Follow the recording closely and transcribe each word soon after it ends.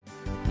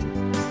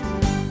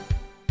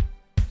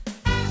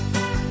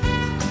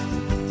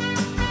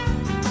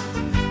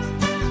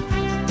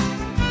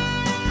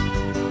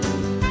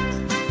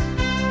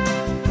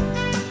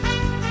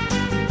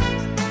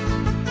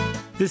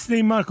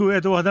Tislim Marku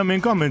għed waħda minn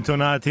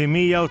kommentonati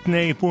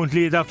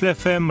 102.3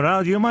 fl-FM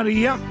Radju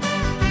Marija.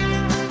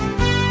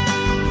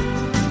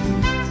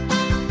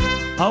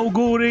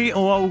 Awguri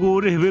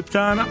ħbib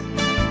tagħna.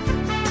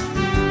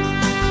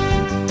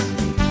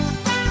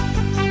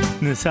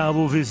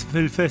 Nisabu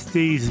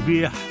fil-festi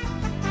sbieħ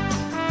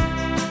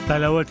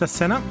tal-ewwel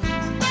tas-sena.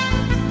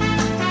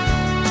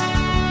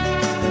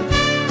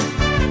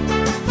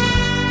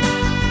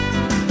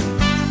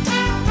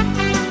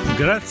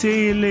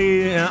 Grazzi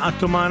li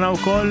għattumana u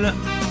koll.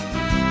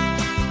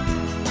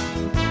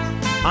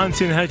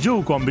 Anzi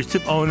nħeġġukom biex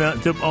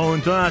tibqgħu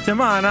intonati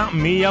magħna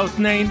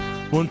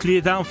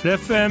 102.3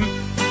 fl-FM.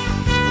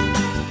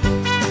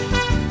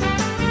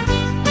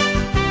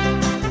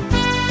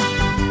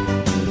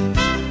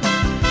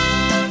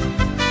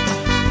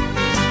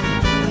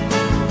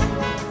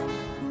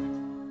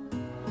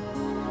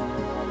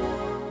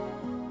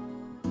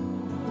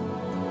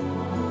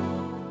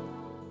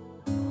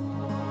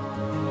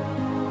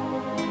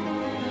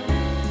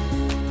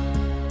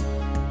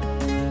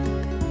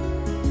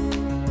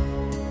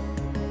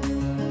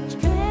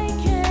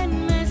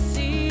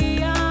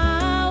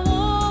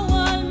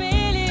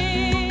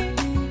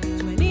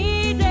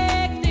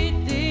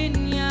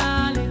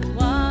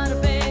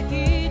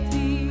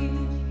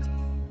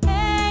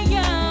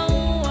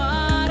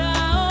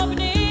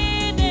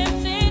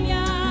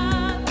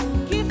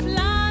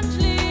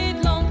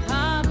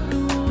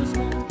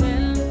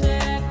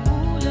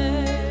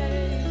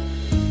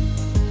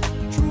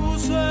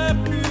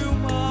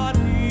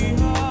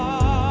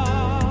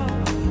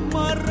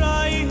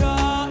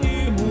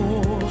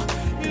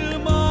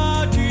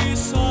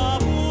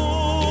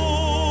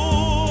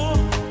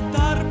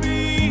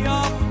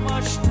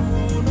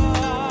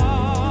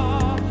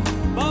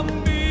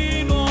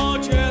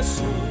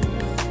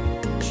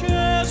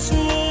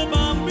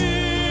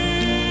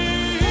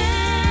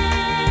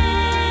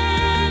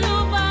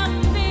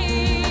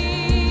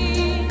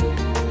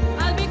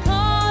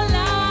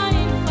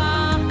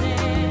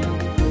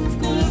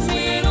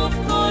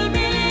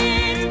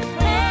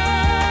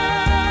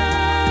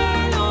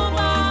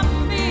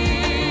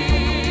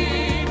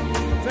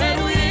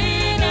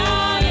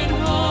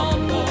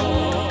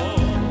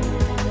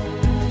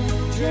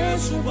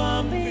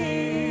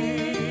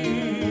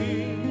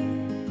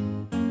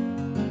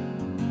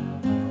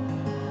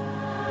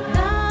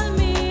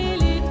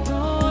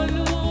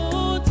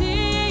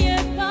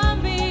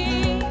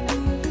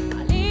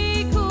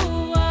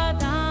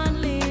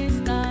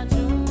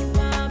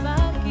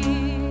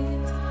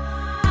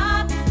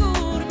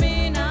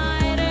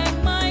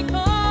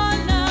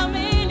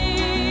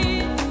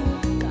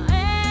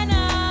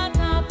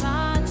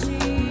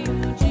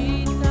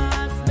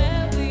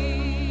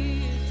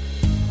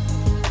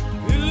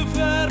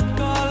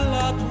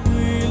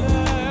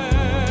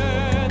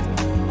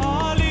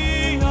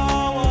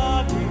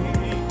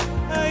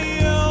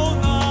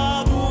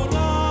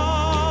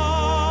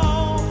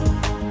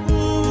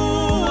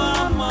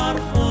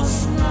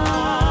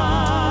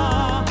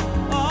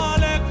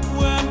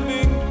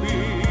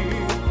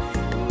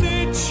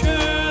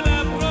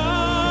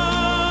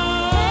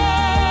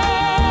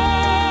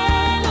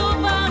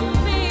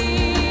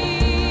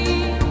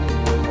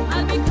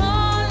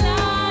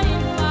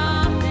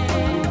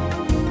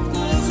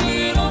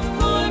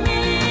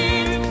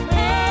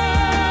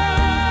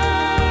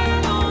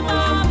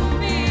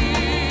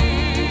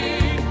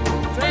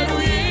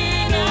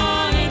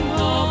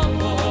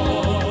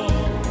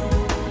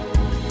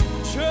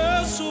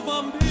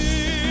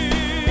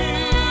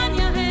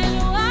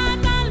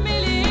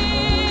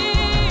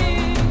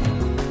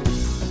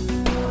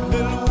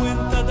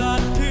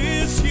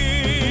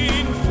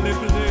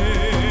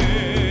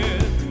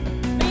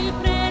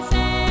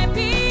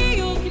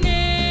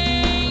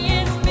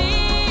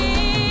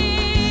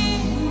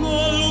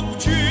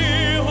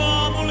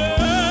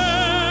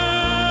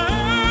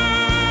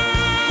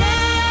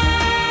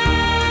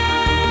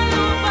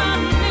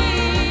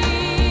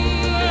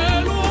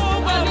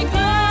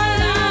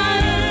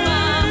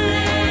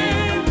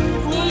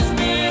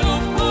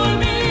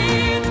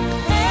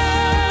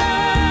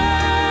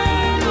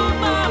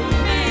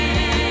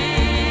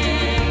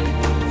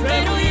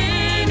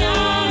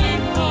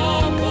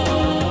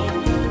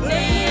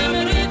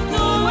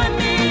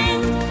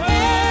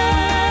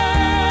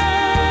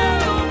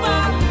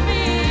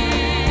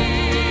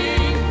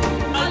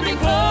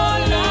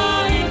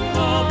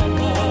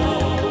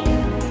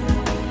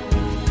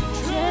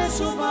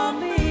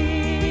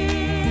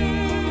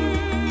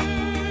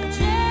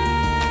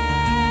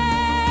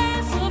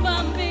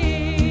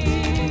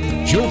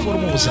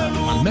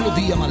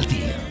 Mal-melodija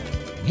Maltija.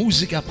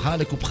 Mużika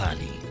bħalek u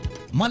bħali.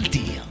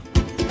 Maltija.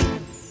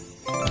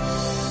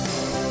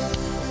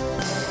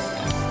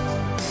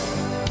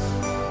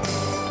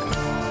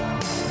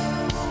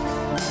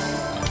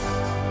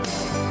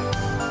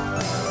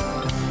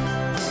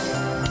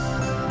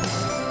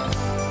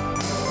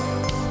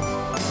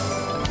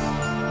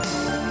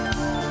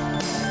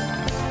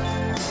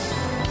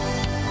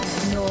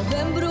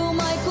 Novembru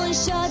ma jkun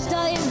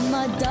xadda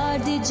imma d-dar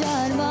diġà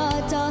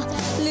armata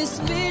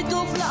l-ispirtu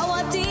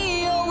fl-aqwa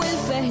tiegħu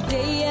il-feħ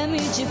dejjem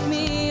iġib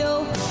miegħu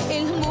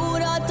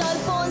il-ħmura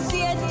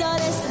tal-ponsietta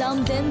resta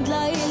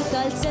mdendla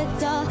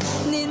il-kalzetta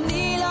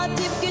ninnila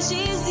tibki xi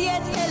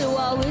iżjed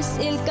ħelwa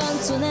wisq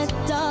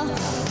il-kanzunetta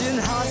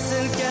tinħass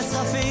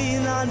il-kessa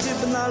fina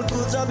ġibna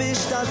l-kudra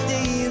biex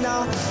taddina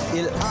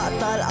il-qaq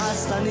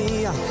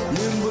tal-qastanija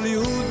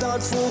l-imbuljuta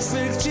tfuq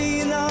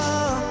fil-ċina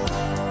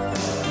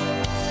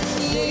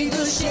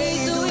jgħidu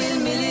xejdu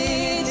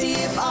il-miliet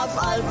jibqa'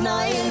 f'qalbna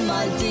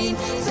il-Maltin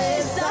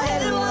festa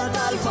ħelwa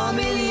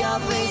tal-familja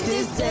fejn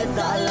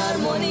tissedda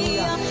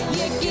l-armonija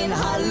jekk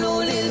inħallu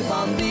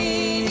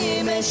lill-bambini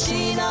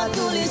mexxina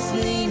tul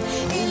is-snin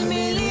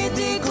il-miliet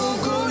ikun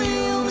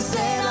kuljum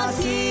sena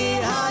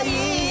sieħa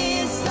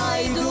jista'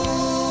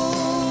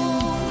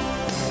 jdum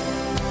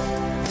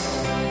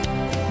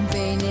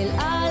bejn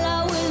il-qala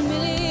u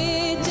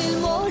l-miliet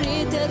il-moħri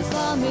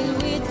terfa'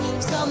 mill-wied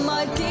f'San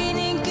Martin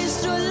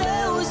inkisru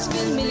l-lews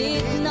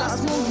fil-miliet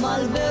naqsmu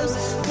mal-bews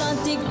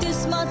fl-antik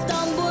tisma'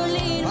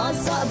 tambulin ma'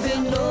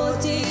 saqbin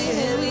noti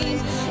ħewin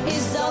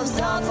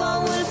iż-żafżafa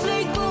u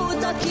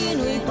l-flejtbuta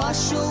kienu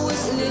jpaxxu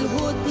wisq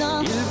lil-ħutna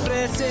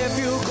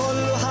il-presepju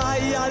kollu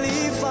ħajja li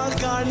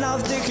fakkarna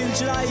f'dik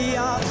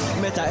il-ġrajja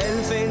meta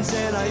 2000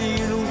 sena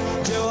ilu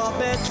ġewwa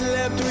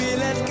Betlem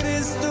twieled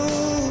Kristu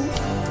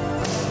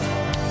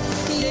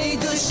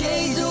jgħidu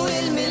xejdu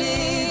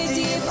il-miliet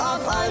jibqa'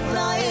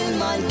 f'qalbna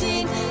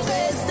il-Maltin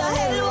festa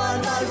ħelwa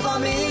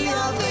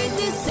tal-familja fejn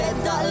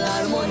tissedda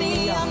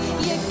l-armonija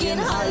jekk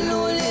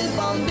inħallu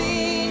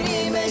lill-bambini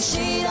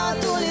mexxina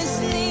tul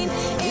is-snin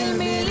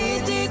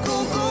il-miliet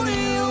ikun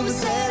kuljum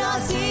sena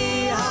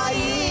sieħa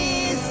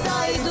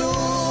jista'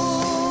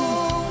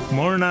 jdum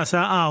Morna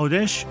sa'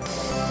 Għawdex.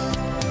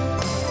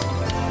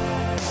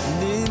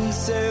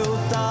 ninsew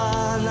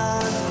tagħna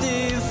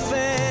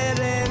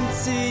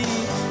differenzi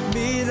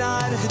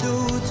mingħajr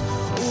ħdud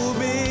u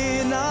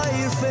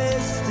mingħajr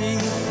festi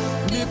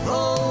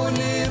nibqgħu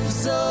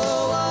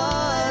nibżgħu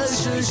għal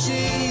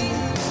xulxin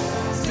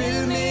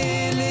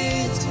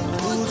fil-miliet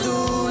u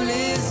tul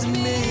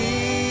iż-żmien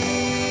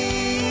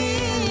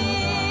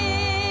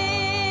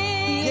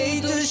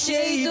jgħidu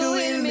xejdu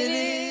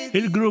il-miliet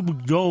Il-grupp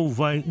Joe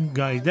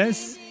Guides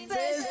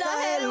festa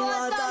ħelwa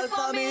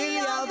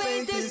tal-familja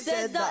fejn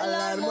tissedda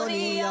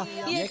l-armonija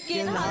jekk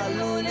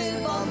inħallu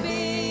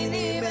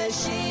lill-bambini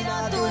mexxina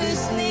tul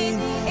is-snin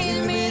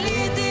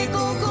il-miliet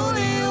ikun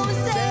kuljum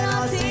sena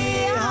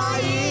sieħa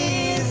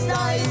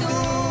jista'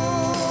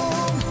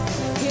 jdum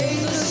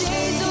jgħidu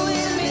xejdu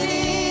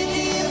il-miliet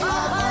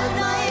jibqa'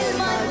 f'qalbna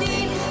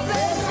il-Maltin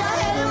festa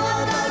ħelwa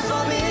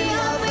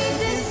tal-familja fejn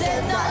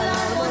tissedda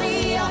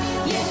l-armonija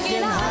jekk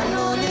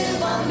inħallu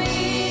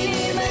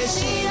lill-bambini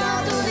mexxina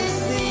tul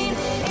is-snin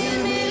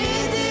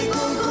il-miliet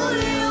ikun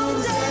kuljum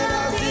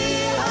sena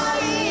sieħa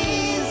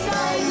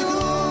jista' jdum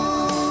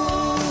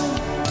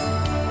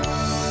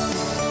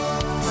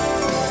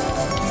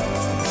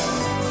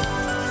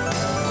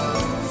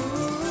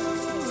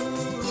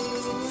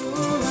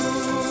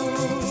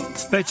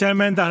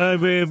Speċjalment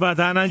aħna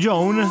batana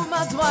Joan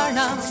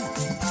madwarna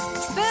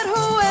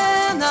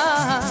ferħuena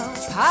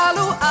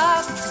bħalu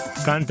qatt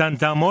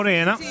kantanta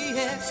Morena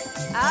tiegħek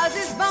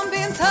għażiż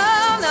bambin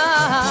tagħna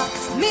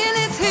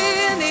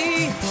militini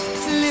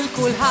lil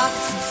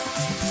kulħadd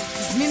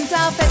żmien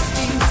ta'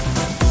 festi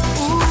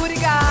u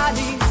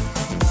rigali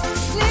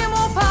slim u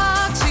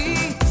paċi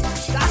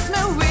ta'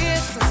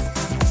 smewwiet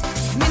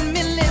żmien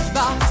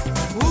mill-isba'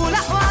 u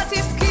l-aqwa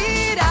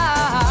tifkira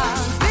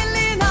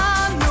żbilli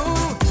nannu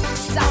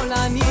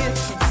zawlaniet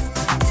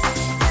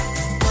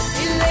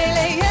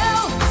il-lejlejjew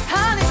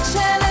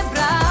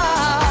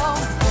ħaniċċelebraw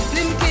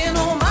flimkien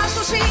u ma'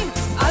 xulxin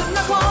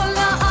qalbna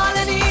kollha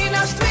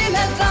għalenina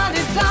x'twielet dan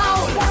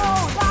id-dawl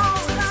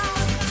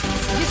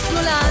jismu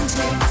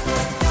l-anġli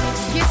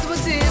jitwu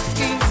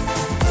diski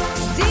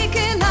dik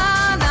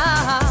il-ħana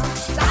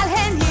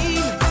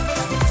tal-ħenjin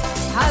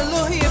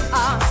ħallu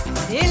jibqa'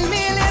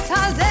 il-miliet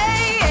għal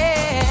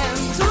dejjem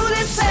tul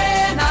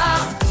is-sena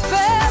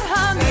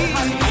ferħanin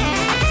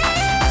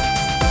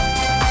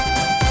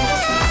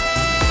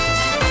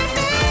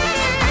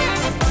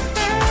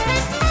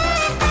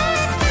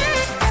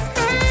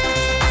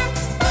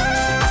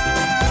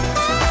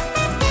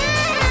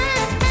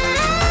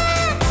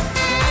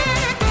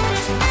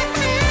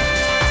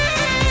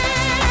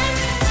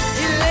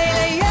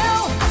il-lejlejjew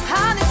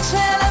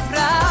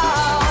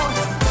ħaniċċelebraw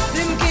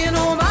flimkien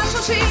u ma'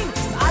 xulxin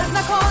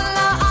qalbna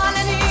kollha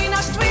għalenina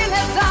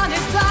x'twielet dan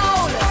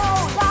id-dawl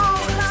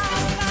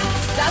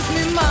ta'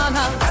 żmien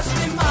magħna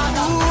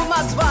u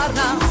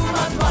madwarna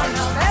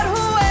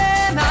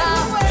ferħuena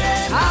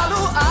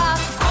ħalu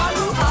qatt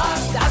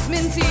ta'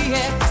 żmien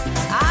tiegħek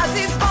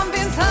għażiż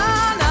bambin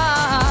tagħna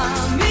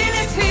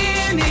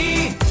militini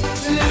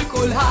lil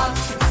kulħadd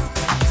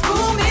u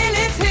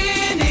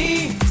militini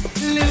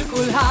lil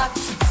kulħadd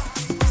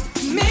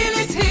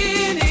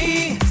militini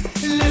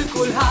lil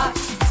kulħadd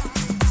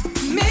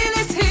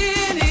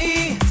militini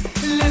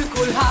lil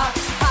kulħadd.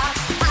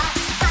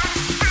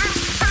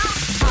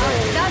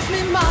 Das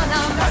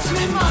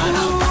min mana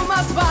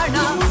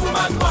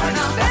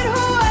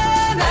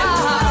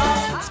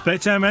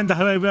Speċjalment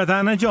ħabibja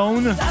tagħna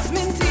Joan.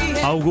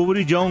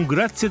 Awguri Joan,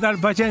 grazzi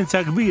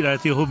tal-paċenza kbira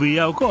tieħu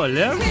bija wkoll.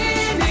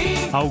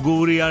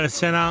 Awguri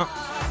għal-sena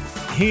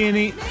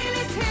ħieni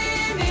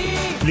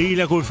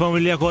lilek u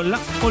l-familja kollha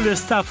u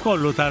l-istaff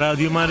kollu ta'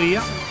 Radju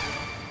Marija.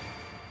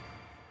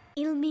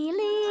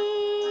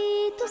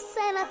 Il-militu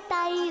sena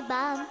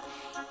tajba,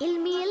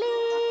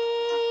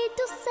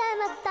 il-militu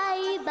sena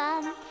tajba,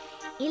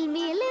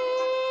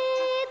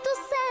 il-militu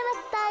sena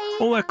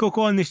tajba. U hekk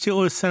ukoll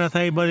nixtiequ s-sena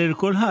tajba lil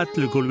kulħadd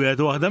li kull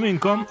wieħed waħda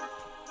minnkom.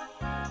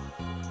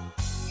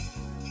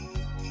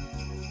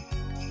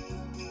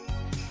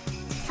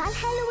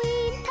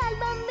 Tal-Halloween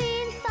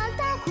tal-bambin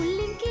falta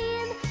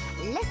kullimkien,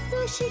 lestu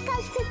xi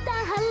kalzitta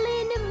ħalli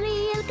nimli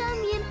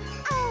l-kamjin.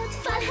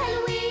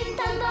 Fal-Halloween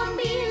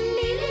tal-bambin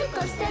li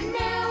l-kol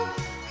stennew,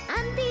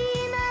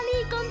 għandina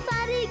likom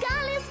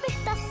farigali sbiħ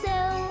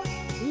tassew.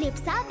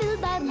 Libsa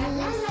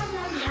bil-barmus,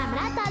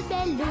 ħamra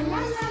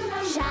tal-bellus,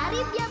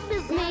 xari bjab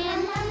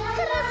bizmin,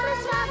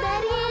 Christmas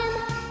faberjen,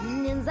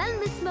 ninżal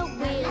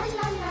mismewwiet,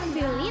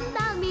 fil-jim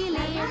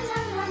tal-miliet,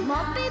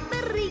 mobbi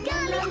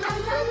bil-rigali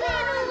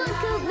għas-subin u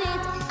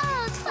l-kubnit.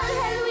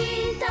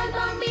 Fal-Halloween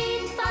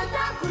tal-bambin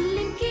falta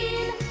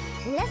kullimkien,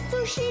 lestu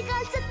xi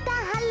kalzitta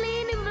ħalli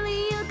nimli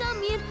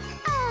l-kamjin.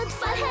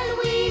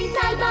 Fal-Halloween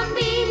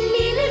tal-bambin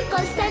li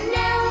l-kol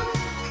stennew,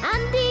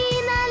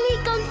 għandina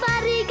likom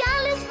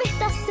farigali sbiħ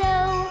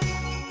tassew.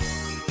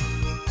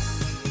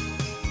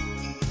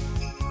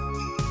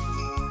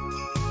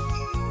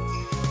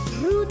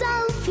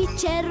 Rudolf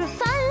fiċer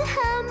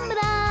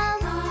fal-ħamra,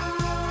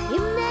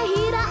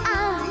 imneħira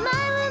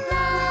aħmar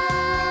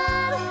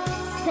nar,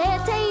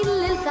 setejn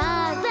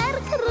lil-Father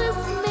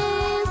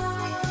Christmas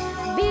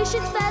biex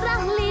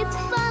itferraħ li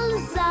tfal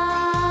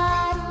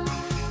żgħar.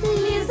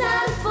 Li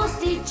żar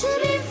fost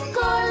iċrif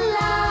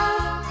kollha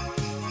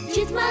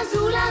ġiet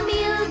magħżula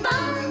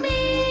mill-bambin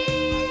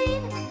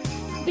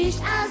biex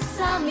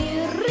qassam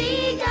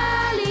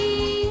ir-rigali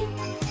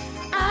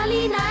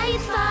għalina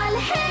jitfal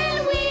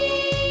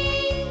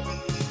ħelwin.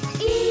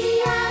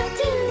 Hija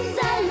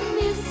tinżel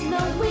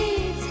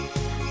mismewwiet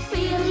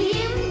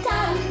fil-jiem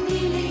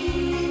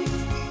tal-miliet,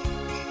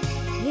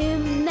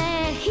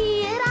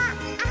 imneħira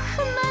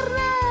aħmar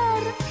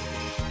nar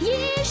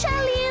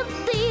jixal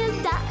jibdil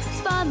daqs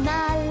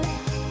famal.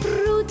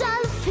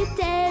 Rudolf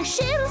fittex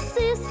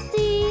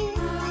il-sisti,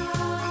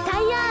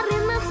 tajjar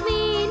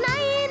il-masmina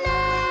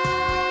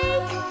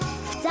jnejk,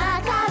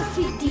 ftakar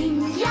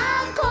fid-dinja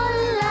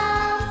kollha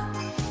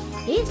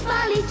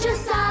it-tfal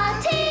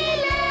iċċessati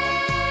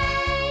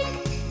lejk.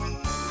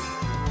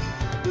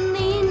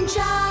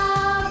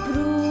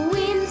 Ninġabru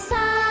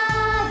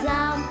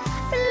insaram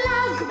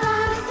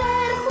bl-akbar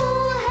ferħ u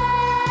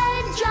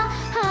ħeġġa,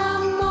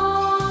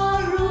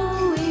 ħammorru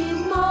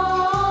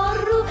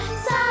immorru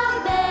sa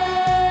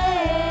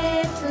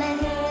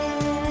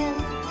Betlehem.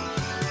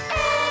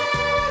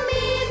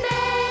 Emmi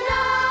bejn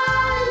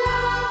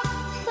Alla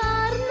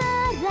far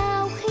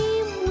naraw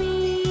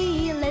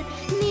ħimwieled,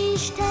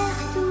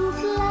 nixteħtu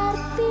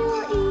fl-art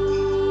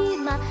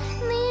bil-qima,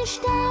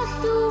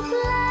 nixteħtu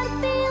fl-art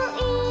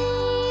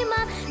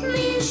bil-qima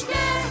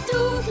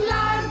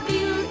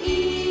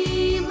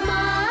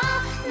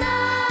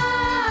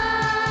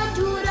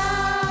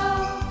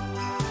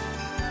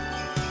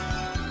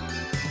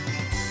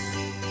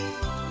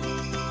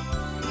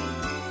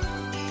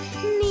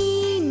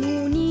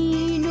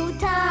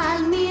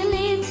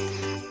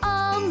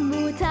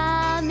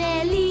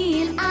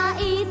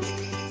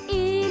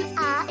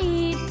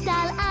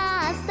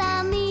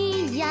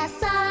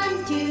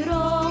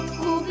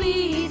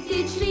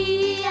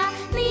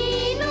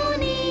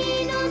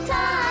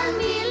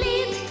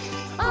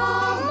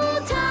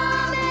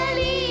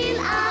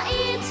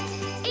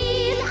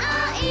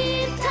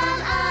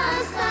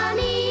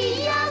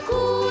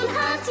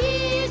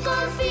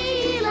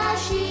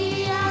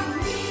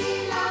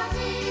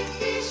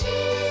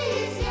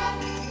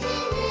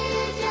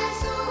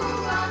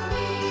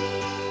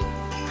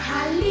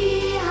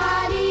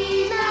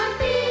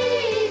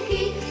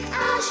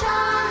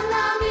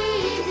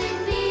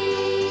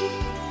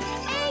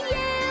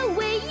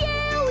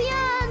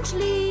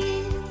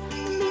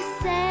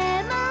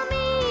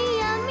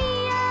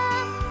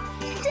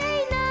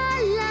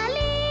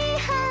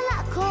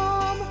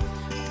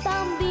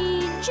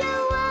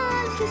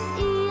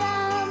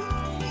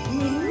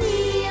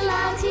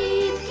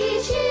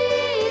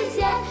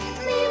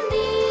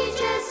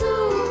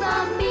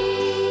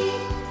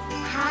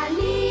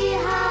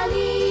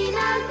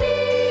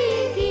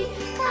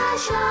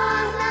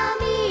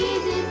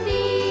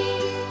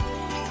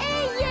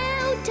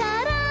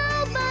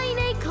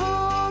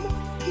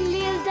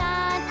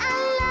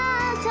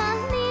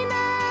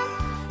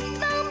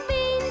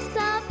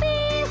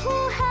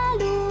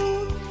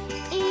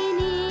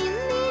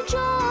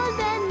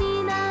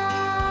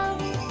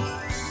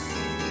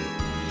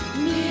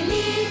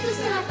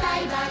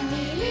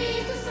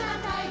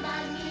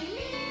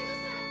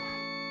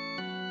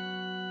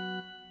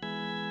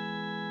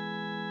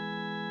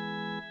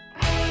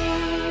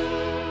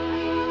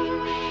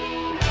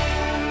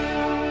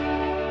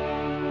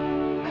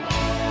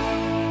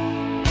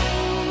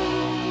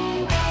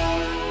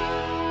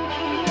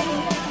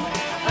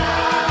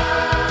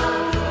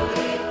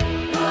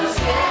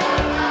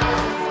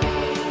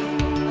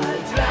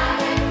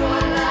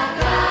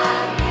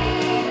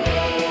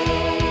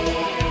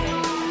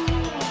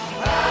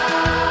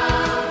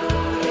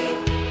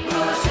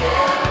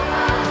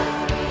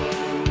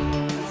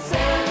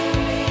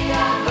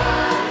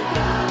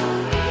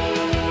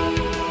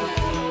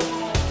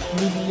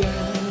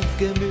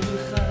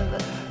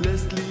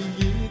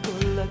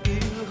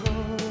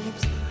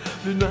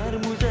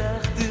narmu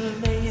taħt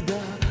il-mejda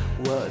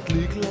waqt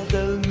li kla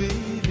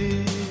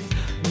tal-miliet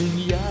min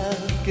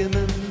jaf kemm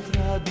hemm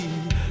trabi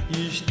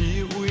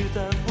jixtiequ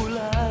jitafu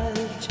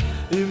l-ħarġ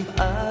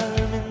imqar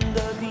minn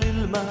dak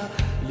l-ilma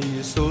li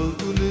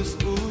soltu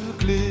nisqu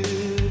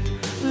l-klieb.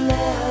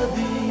 Le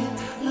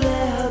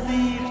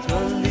ħabib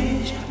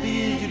tħallix li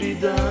jiġri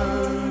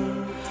dan.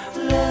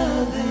 Le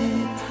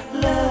ħabib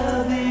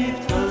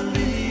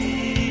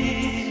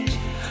tħallix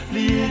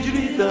li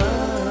jiġri dan.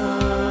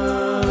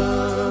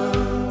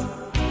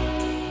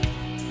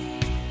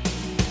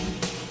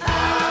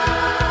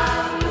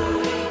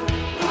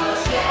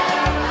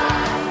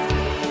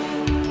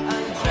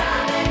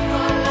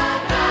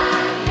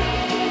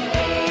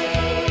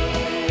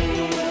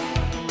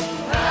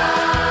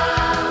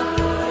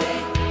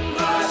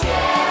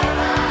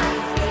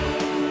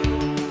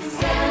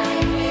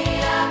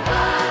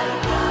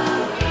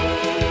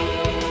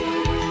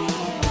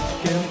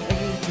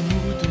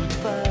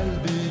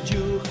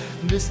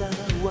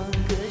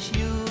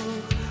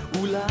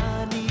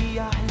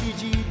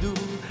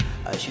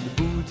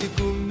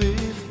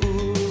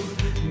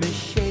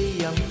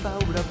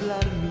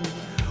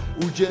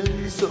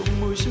 Ġensom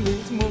mux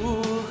mitmuħ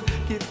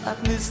kif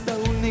qatt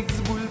nistgħu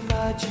niksbu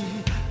l-paċi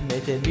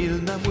meta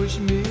milna mux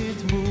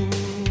mitmuħ.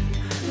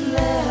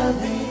 Le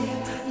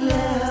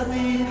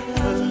ħabib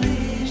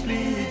tħallix li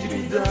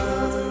jiġri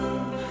dan.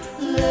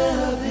 Le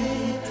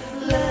ħabib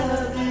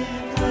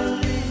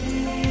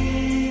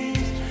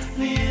tħallix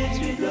li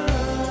jiġri dan.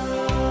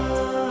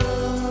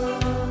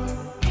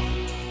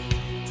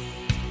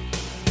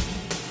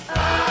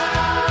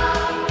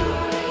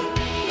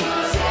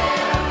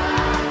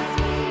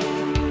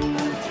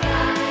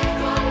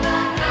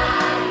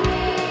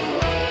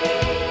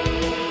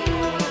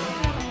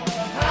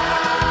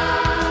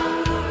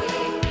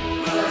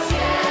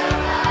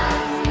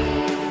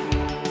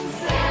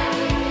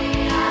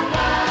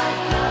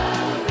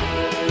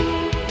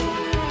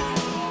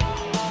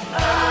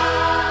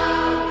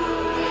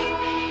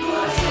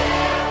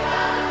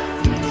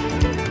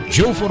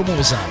 Ġew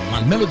Formosa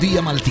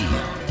mal-melodija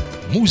Maltija.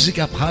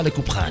 Mużika bħalek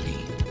u bħali.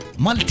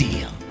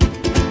 Maltija.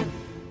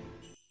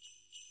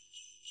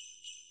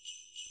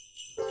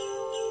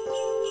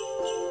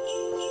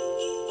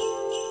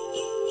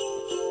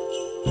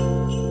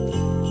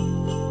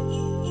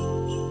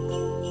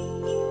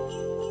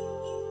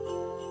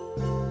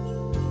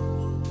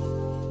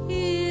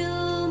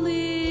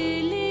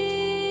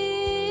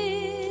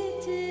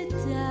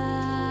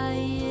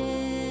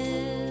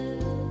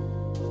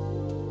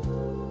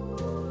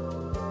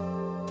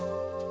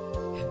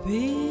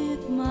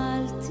 Bib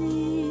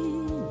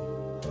Maltin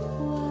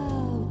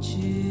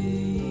wawċi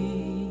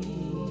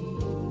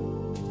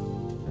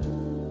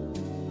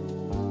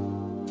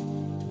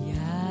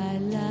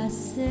Jalla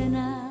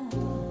sena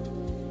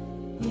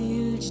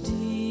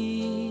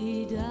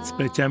il-ġdida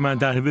Speċjalment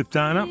dal-ħbib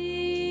tagħna.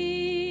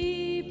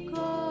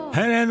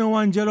 Helen u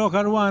Angelo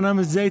Karwana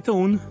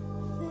miż-Żejtun.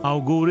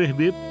 Awguri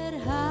ħbib.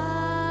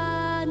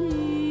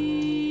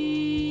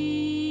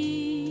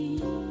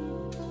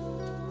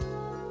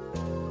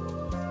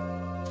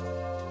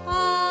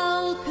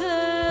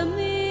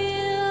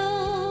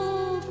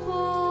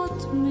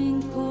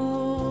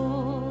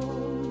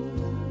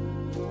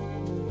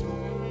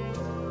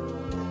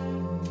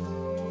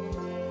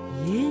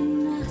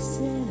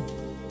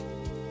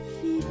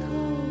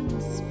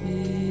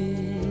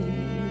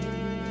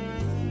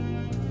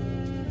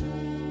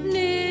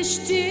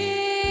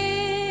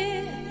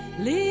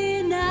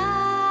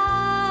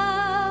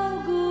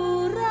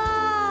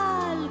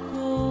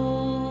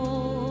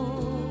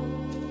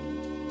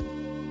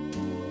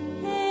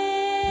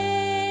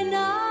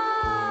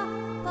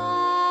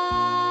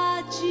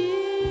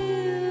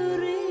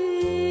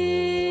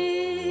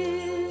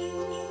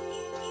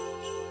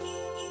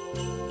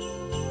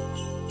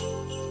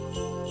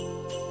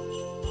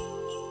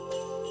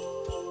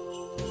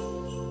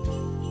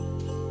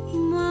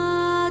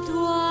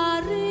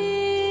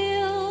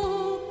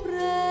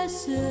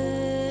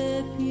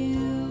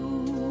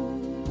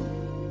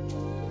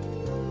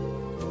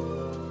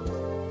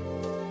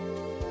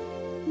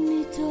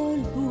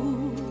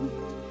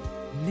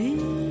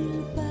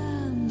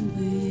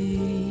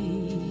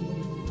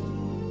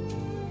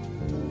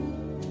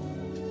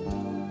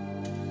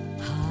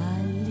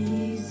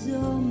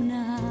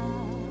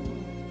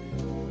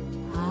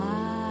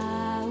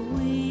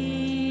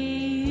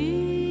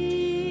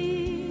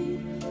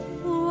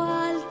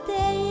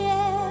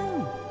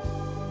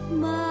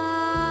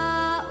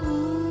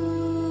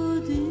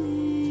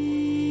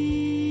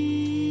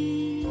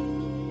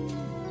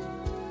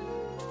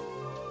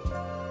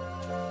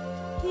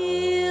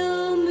 Il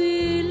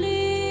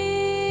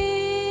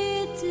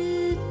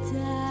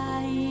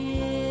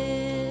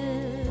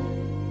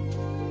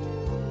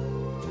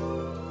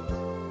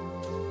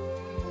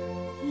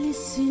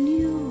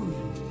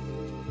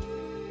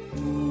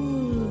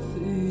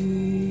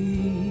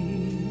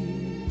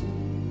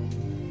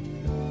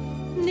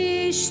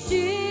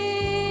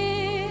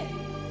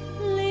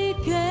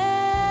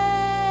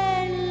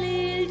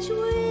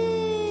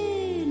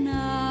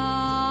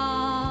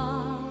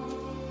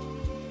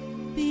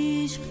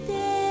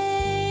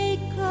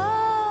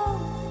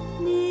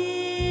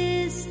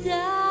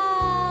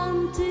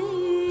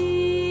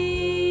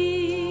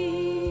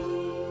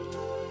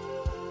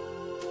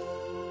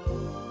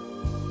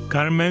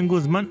Carmen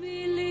Guzman.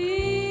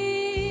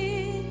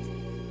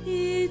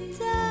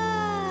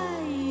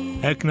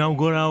 Ek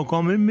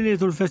nawgurawkom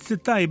il-miliet u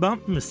l-festi tajba,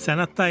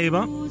 mis-sena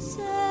tajba.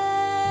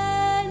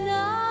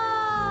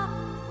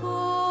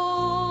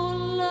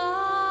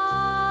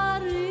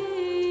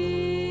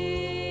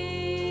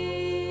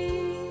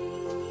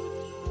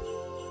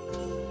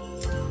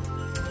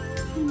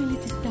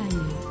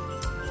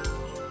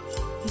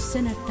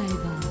 السنة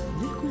الطيبة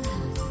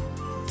للكلها.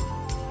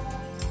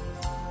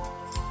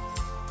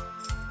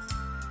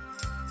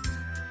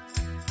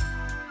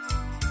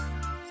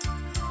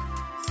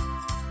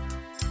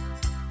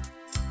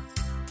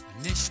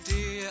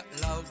 Nishtiq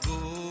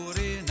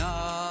l-awguri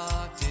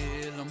nagħti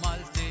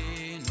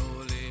l-Maltin u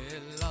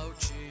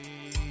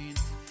lill-Lawċin,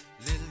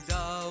 lil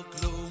dawk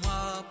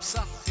l-huma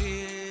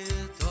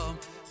b'saħħithom,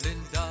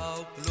 lil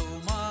dawk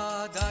l-huma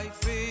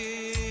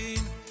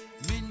dgħajfin,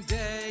 min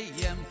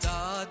dejjem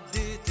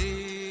tgħaddi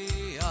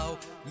tiegħu,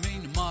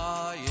 min ma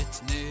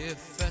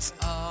jitniffes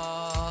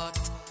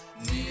qatt,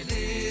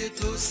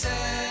 milietu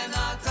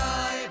sena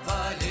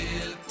tajba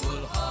lil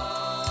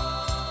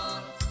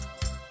kulħadd.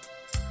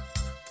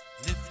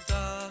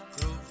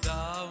 Niftakru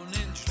f'dawn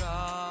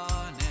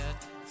il-ġranet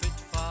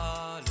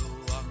fit-tfal u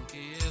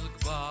anki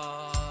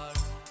l-kbar,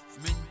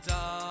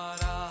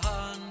 f'mintara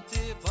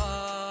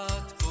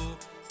antipatku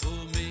u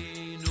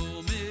minu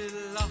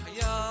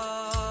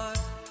mill-aħjar,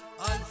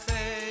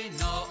 għalfejn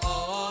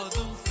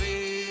noqogħdu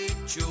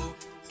nfittxu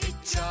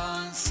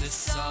iċ-ċans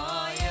issa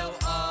jew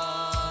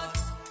qatt,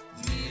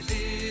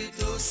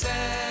 milietu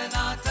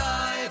sena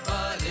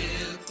tajba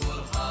lil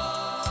kulħadd.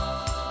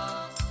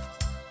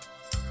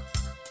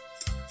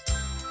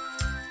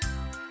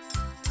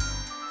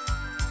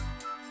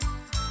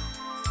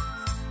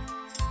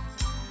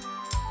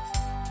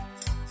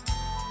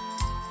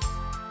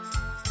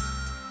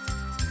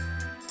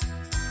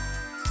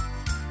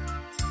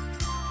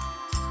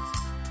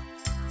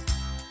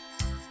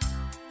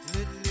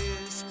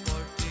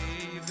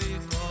 Lill-isportivi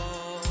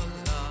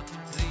kollha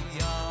li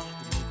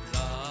jaħdmu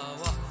bla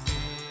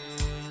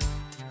waqfien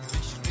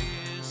biex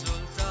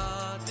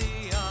riżultati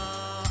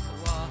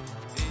aqwa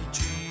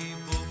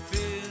iġibu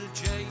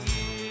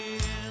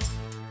fil-ġejjien,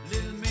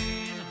 lil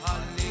min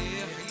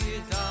ħallih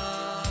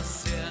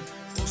jitassen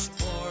u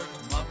sport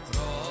ma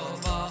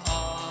prova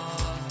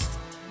qatt,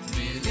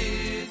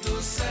 milietu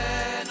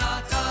sena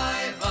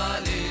tajba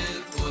lil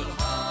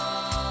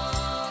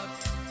kulħadd.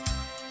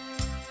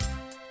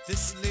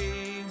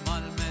 Tislim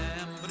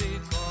mal-membri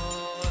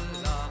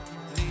kollha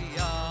li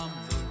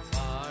jagħmlu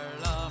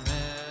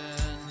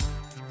l-Parlament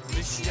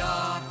biex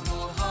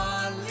jaħdmu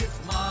ħalli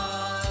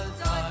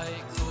f'Malta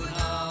jkun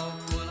hawn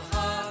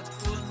kulħadd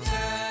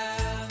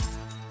kuntent,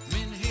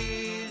 min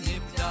ħin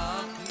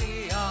b'dak li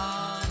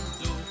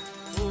għandu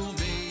u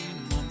min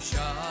mhux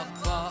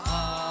jabqa'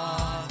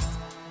 qatt,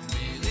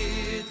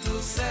 milietu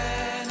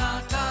sena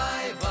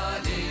tajba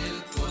lil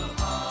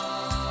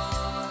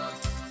kulħadd.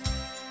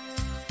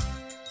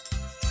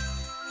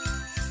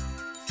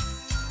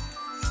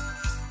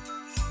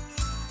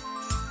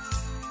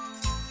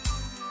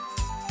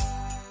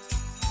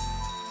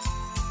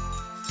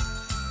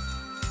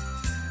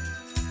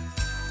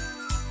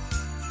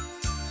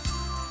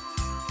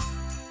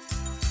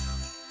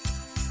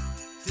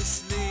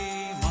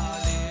 Tislima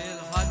lil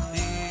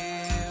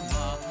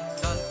ħaddiema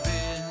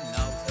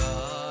tal-binna u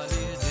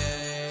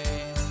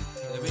tal-idejn,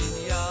 min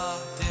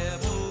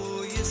jaħdem u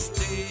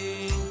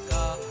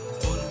jistinka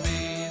u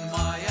min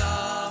ma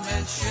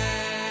jagħmel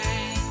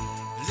xejn,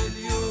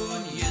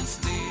 lill-unions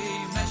li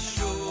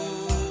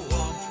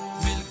jmexxuhom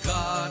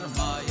mill-gar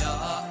ma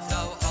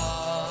jaqtaw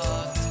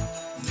qatt,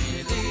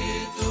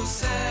 milietu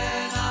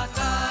sena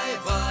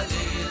tajba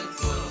lil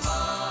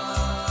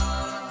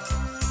kulħadd.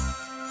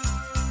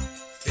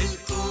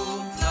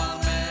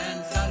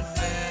 Il-kumplament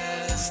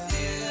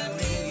tal-festi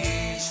min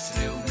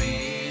jixtri u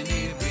min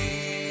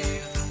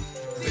ibih,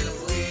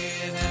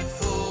 fil-ħwienet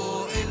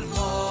fuq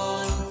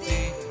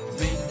il-monti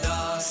min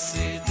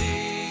dassidi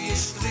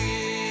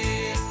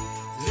jixtrih,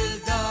 lil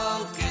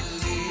dawk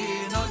illi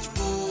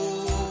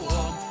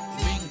noġbuhom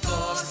min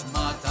kost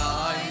ma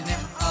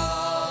tajnih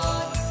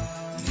qatt,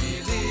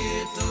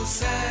 milietu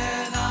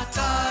sena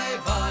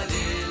tajba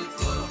lil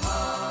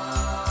kulħadd.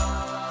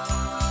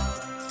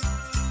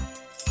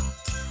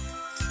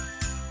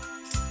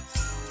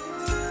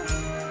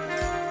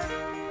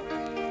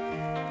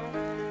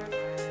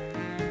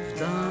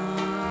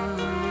 F'dan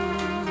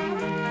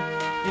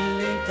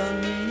il-lejl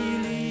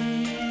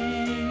tal-miliet,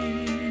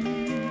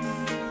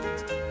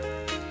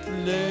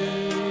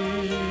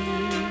 lejl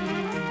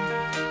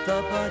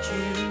ta'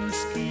 paċi u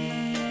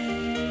stil,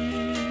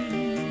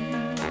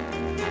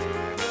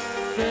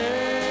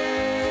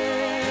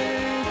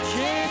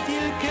 feċċet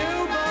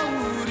il-kewba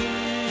u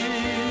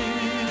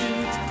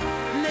rid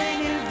lejn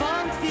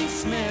il-vant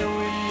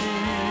fismewit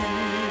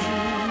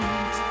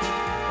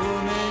u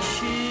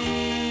mexxiet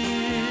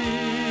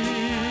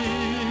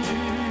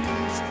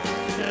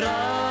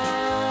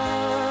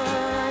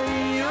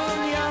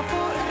rajjon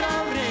jafu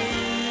rawrejt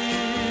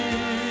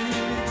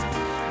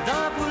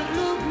dabu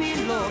l-lub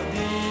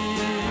mill-lodi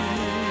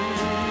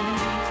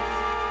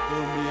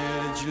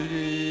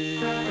l'angeli.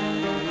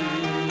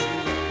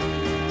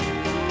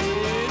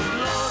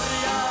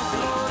 Gloria,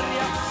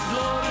 gloria,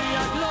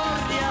 gloria,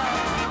 gloria,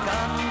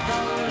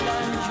 cantano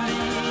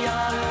l'angeli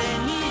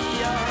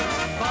all'enia,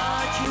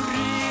 pace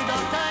rida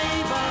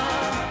taiba,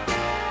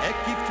 e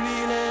chi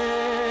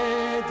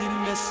twile del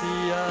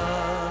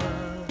Messia.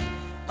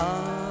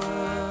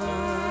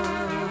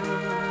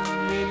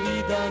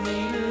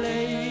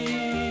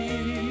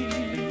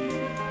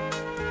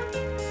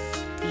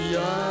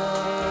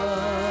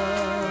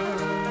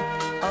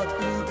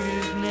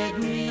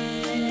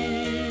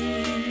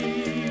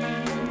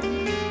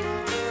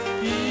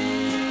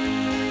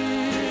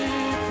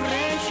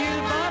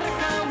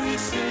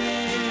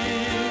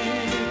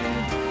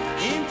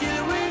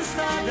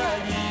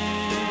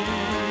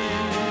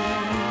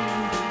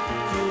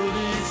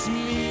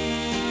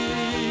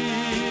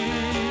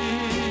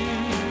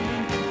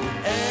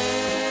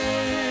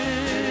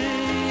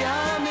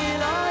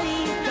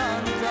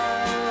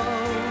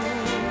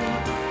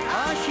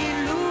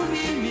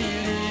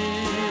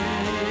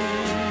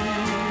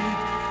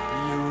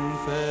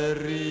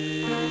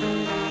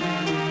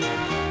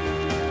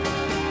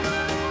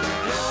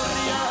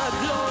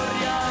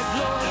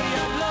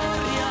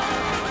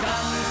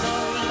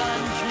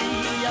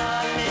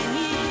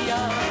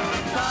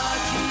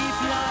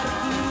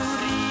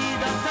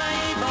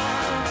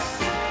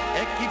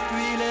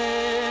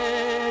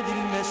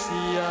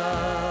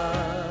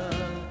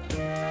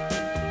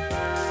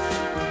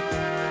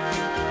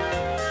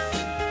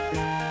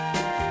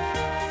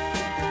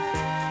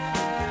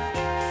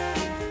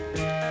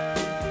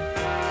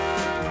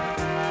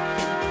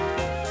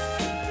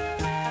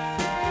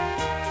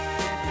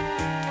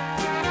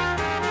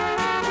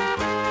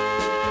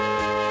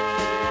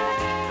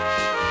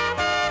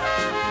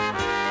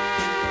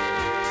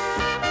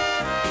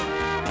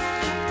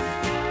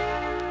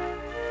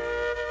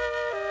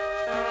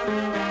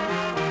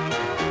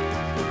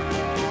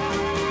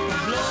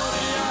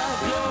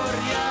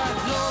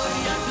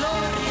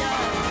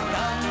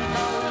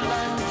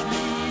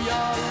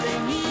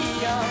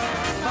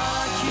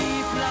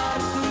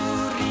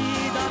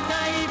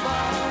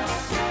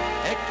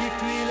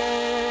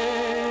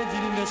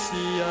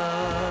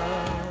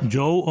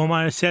 Joe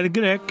Omar Ser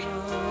Grek.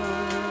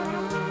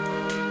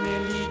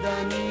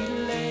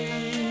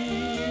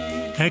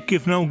 Hekk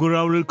kif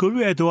nawguraw lil kull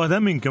wieħed waħda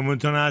minnkom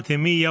intonati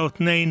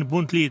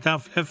 102.3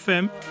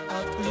 fl-FM.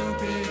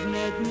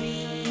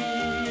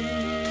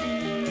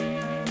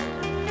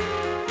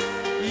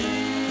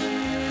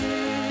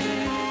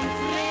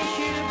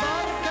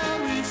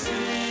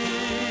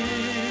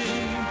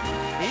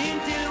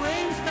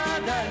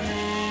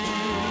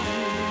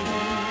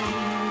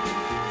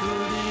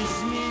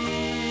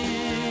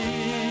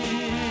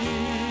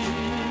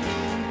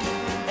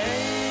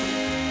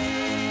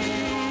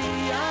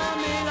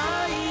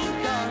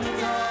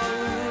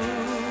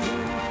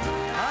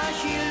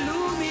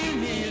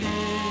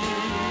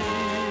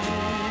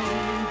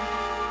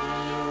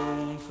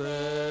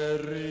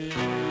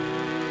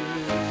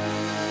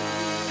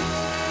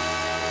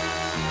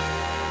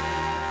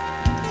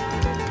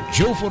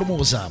 Joe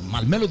Formosa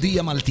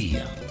mal-melodija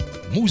Maltija.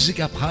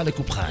 Mużika bħalek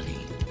u bħali.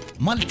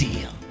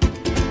 Maltija.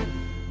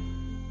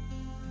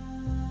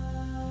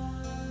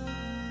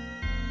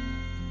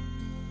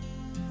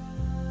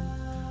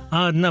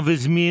 Għadna fi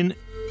żmien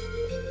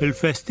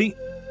il-festi.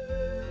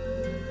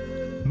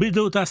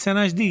 Bidu ta'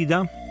 sena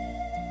ġdida.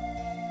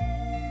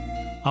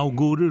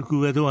 Awguri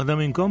l-kuwetu waħda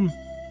minnkom.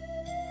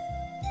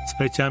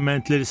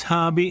 Speċjalment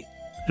l-sħabi,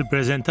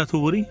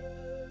 il-prezentaturi,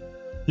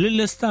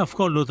 l-istaff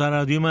kollu ta'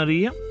 Radju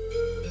Marija.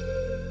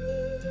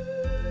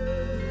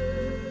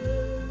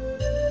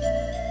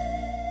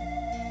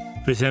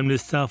 Fisem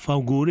l-istaff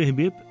awguri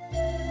ħbib.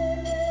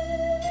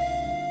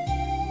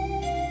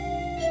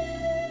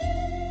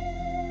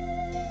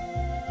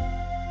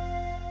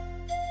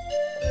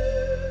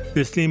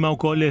 Tislima u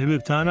koll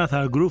il-ħbib tagħna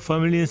tal-grupp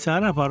Familjen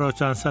Sara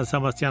parroċċa San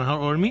Sebastian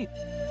ħal-Ormi.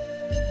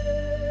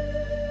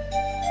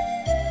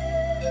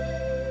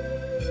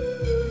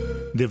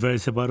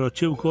 Diversi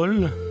parroċċi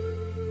wkoll.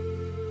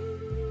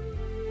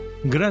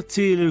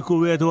 Grazzi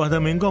l-kuwiet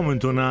waħda minnkom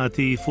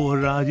intunati fuq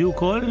ir-radju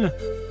wkoll.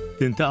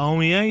 Tintaqgħu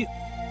miegħi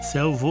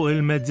sew fuq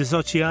il-mezzi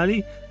soċjali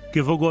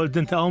kif ukoll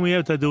tintaqgħu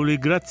miegħi tgħiduli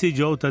grazzi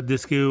ġew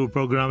tad-diski u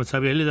l-programm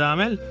sabiħ li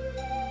tagħmel.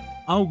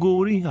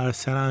 Awguri għal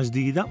sena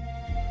ġdida.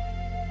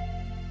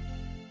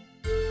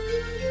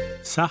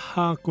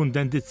 Saħħa,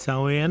 kuntenti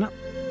tsawjena.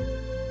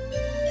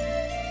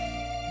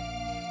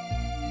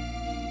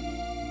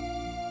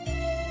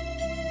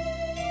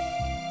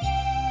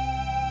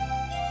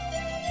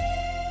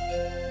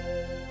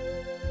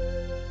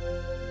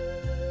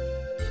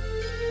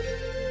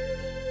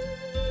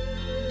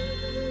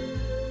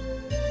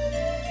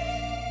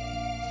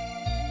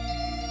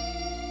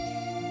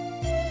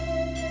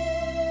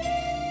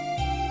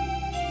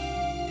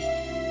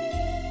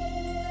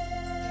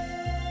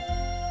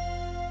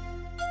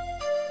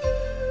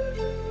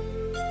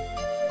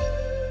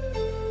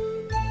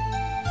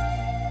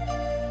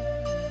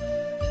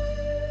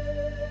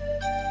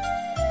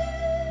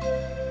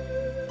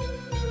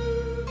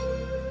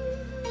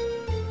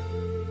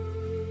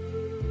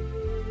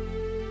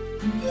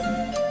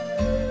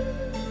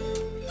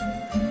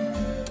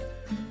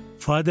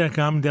 Father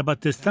Kam de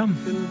Battista.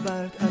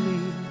 fil-bart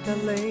qalil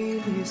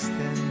tal-lejl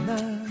jistenna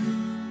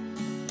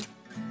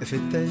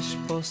ifittex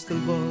post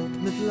il-bot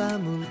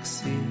mitlamu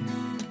l-ksir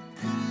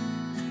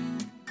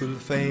kull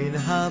fejn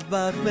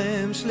ħabbat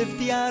memx li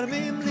ftjar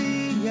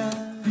mimlija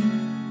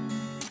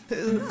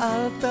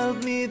il-qalb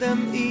tal-bniedem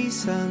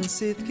isa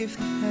nsit kif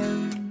tħem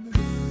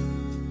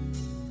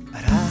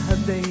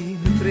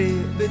raħaddejn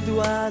triq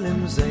bidwal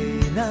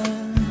imżejna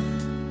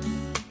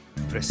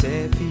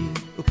presepi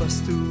u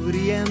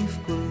pasturi jem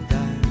f'kull dar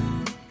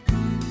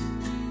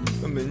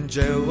min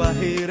ġewwa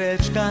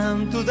ħireġ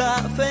kantu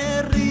daq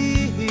ferri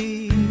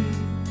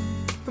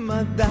ma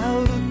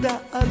dawru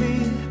daqqa li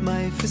ma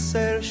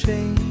jfisser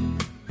xejn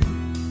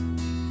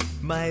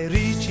ma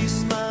jriċ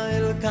jisma'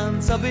 il-kant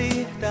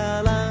sabiħ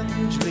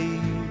tal-anġli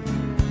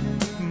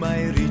ma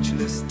jriċ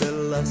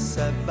l-istella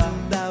s-sebbaħ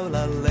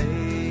dawla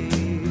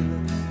l-lejl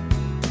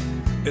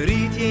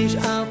rrit jgħix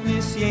qalb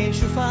nies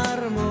jgħixu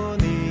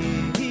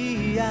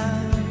f'armonija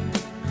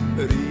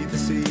rrit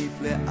isib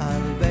li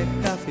qalbek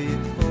taf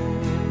jidħol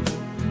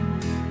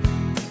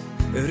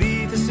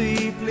rrit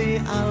isib li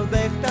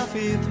qalbek taf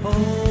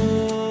jidħol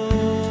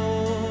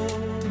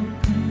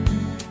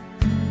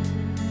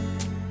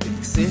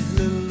il-ksih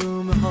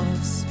l-lum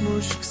iħoss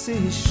mhux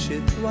ksih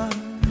ix-xitwa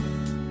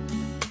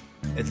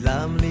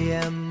id-lam li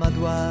hemm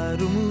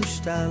madwaru mhux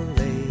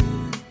tal-lejl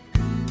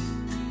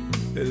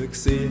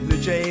il-ksih li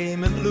ġej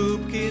minn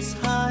qlub kis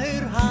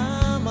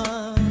ħajrħama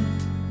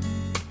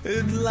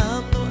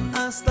id-lam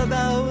nuqqas ta'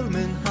 dawl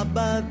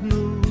minħabba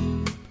dnub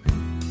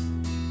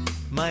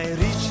ma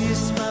jriċ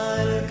jisma'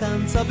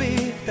 il-kant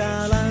sabiħ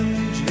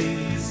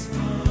tal-anġlis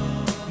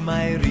ma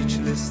jriċ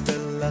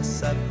l-istella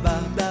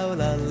s-sebbaħ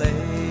dawla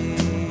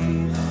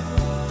l-lejl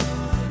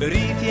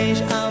rrit jgħix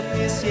qalb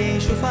nies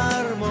jgħixu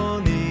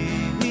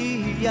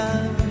f'armonija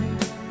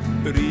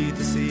rrit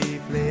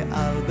isib li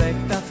qalbek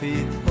taf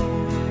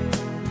jidħol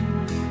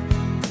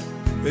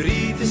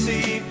rrit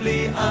isib li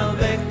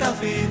qalbek taf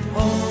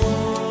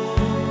jidħol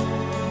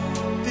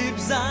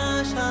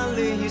tibżax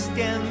ħalli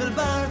jistjemm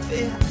il-bart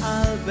fih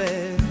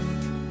qalbek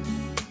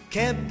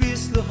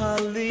kebbislu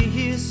ħalli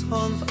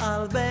jisħon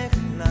f'qalbek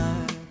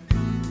nar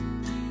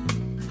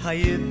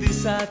ħajiddi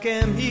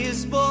sakemm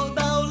jisboq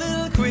dawl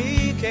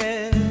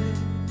il-kwiker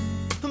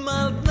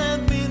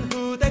mal-bnedmin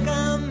ħudek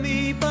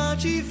għammi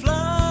paċi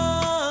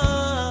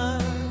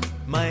flar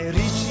ma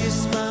jriċ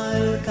jisma'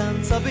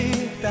 il-kant sabiħ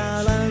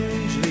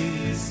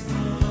tal-anġlis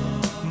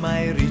ma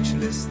jriċ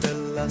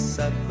l-istella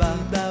s-sebbaħ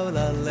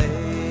dawla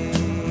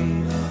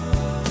l-lejl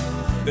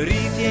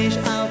rrit jgħix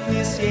qalb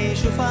nies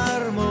jgħixu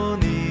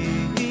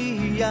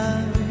f'armonija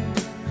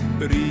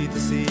rrit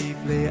isib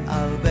li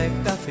qalbek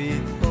taf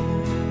jidħol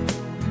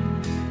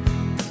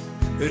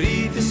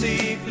rrit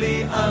isib li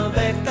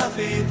qalbek taf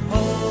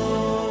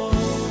jidħol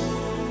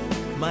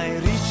ma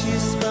jriċ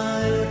jisma'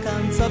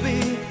 il-kant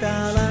sabiħ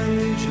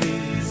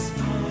tal-anġlis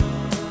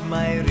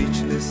ma jriċ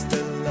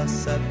l-istella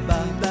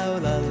s-sebbaħ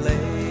dawla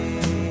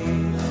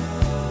l-lejl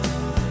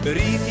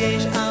rrit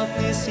jgħix qalb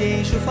nies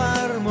jgħixu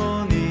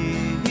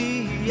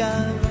f'armonija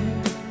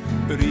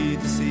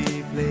rrit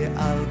isib li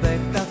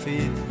qalbek taf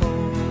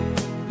jidħol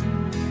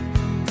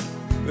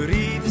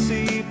rrit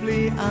isib li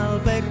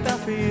qalbek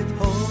taf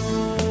jidħol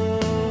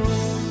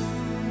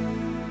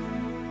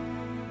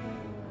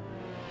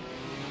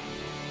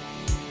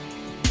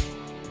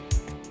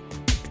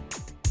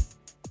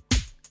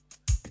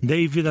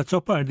David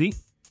Azzopardi.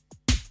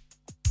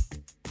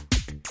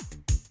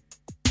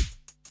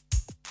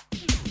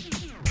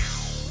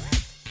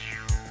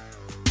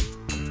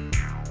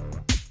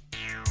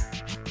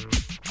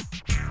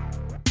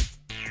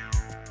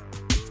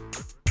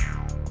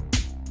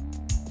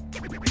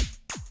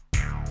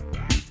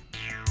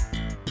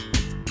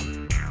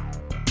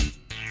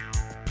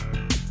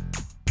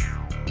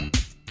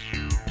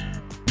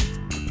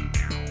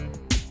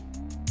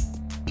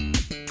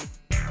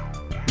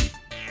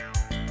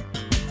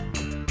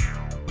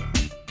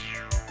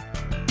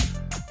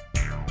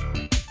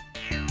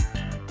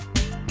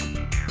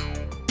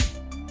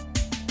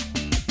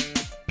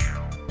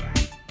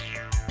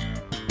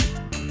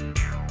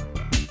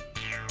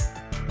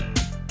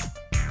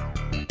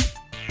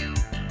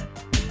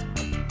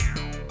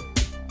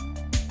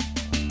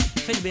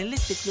 Fil-bin li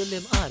stiklu li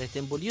mqaret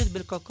imbuljut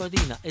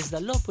bil-kokodina iżda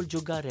l-lop u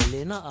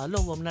l-ġugarelli naqa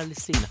l-owom nar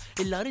l-sina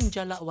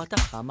il-larinġa laqwa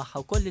taħħa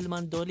maħħa u koll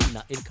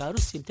il-mandolina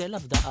il-karus jimtela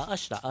f'daqqa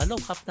 10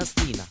 għalom ħafna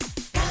stina.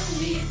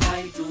 Kalli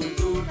tajtu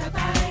tuta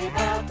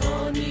tajba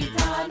toni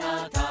tana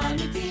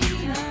tani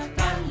tina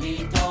kalli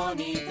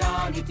toni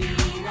tani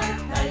tina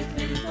tajt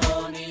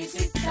lil-toni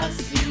sitta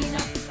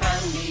stina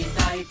kalli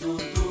tajtu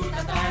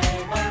tuta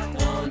tajba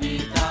toni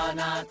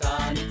tana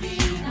tani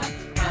tina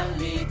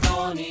kalli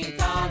toni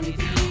tani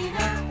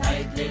tina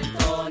tajt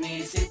lil-toni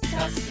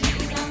sitta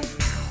stina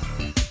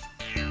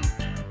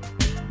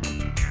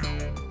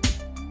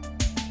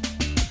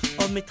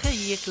Ommi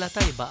tħejjek la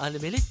tajba għal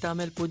milit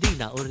tagħmel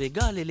pudina u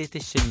r-regali li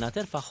tixxinna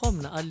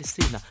terfaħomna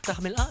għall-istrina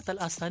taħmel qaq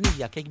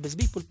tal-qastanija kejk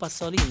biżbib u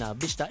l-passolina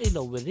biex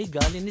taqilgħu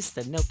ir-regali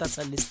nistennew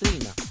tasal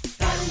l-istrina.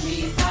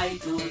 Talli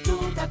tajtu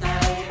tuta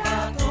tajba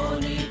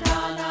toni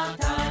tana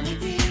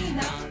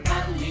tanitina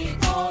talli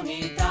toni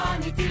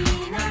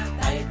tanitina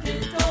tajt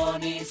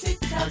il-toni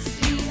sitta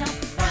strina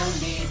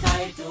talli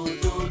tajtu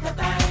tuta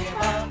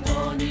tajba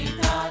toni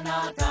tana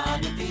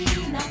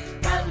tanitina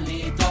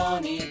talli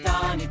toni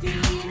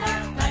tanitina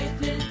tajt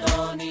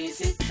il-toni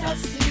sitta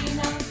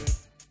strina.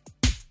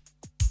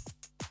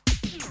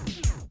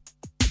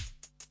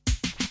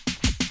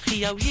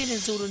 Ħijaw jien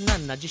nżuru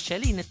n-nanna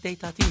ġiċċelin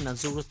it-tejtatina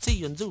nżuru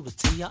t-siju nżuru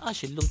t-sija għax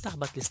illum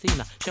taħbat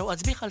l-istrina xewqa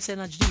sbieħ għal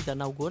sena ġdida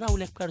nawguraw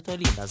lek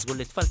kartolina żgur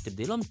li tfal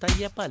tibdilhom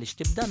tajjeb għaliex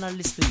tibdana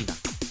l-istrina.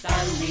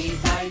 Talli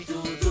tajtu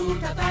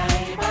tuta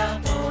tajba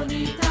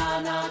toni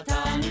tana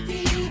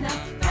tanitina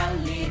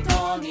talli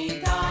toni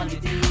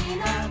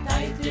tanitina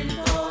tajt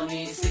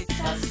il-toni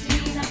sitta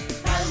strina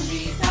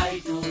talli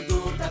tajtu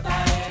tuta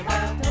tajba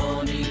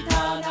toni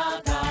tana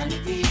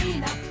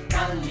tanitina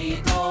talli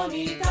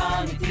toni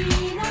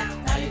tanitina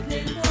tajt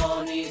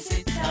il-toni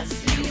sitta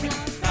strina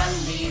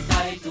talli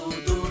tajtu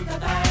tuta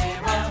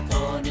tajba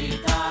toni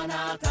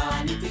tana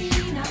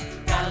tanitina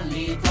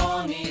talli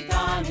toni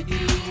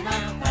tanitina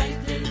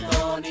tajt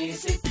il-toni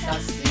sitta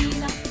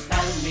strina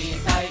talli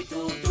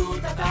tajtu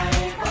tuta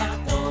tajba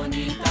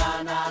toni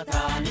tana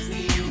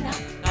tanitina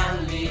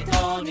talli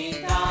toni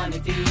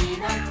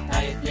tanitina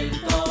tajt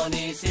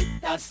il-toni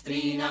sitta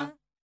strina.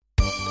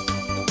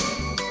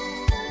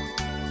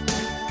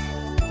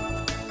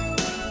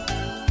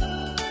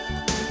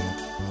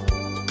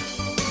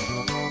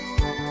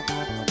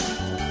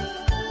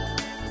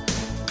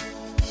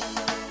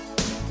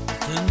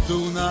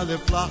 Tinduna li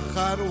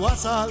fl-axħar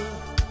wasal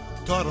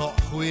toroq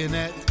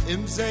ħwienet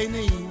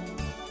imżejnin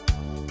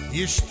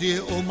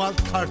jixtiequ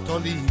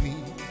mal-kartolini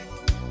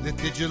li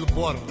tiġi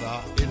l-borra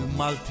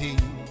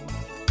il-Maltin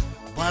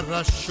barra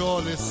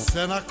x-xogħol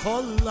is-sena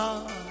kollha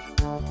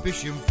biex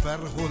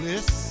jinferħu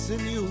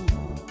lis-sinjur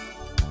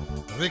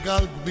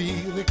rigal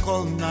kbir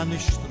ikollna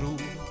nixtru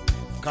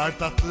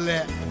f'karta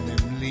tleq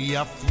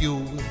mimlija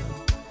fjur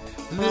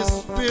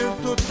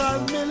l-ispirtu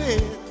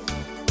tal-miliet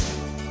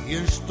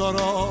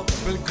jinxtorob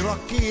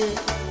bil-krokkijiet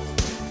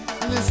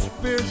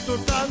l-ispirtu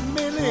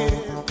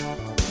tal-miliet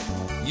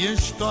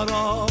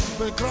jinxtorob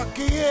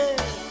bil-krokkijiet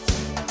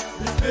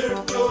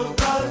l-ispirtu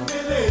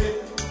tal-miliet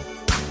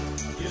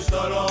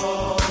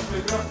jinxtorob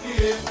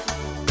bil-krokkijiet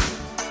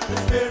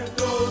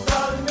l-ispirtu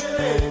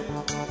tal-miliet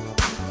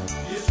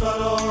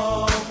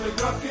jinxtorob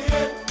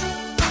bil-krokkijiet.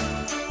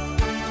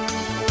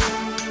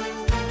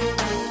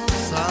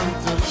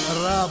 Sant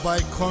il-raba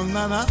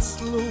jkollna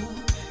naslu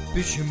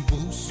biex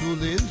imbusu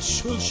lil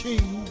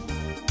xulxin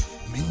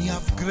min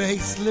jaf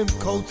Grace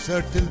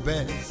l-imkowzer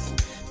tilbes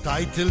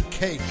tajt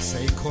il-kejk se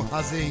jkun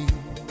ħażin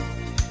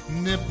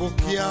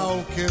nibbukjaw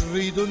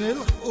kirridu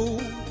nilħqu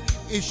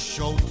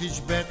ix-show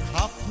tiġbed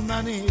ħafna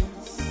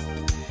nies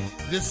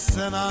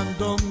dis-sena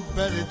għandhom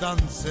belly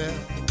dancer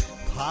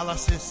bħala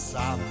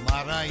sissa ma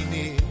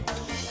rajniex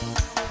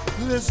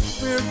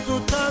l-ispirtu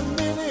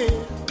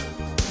tal-miliet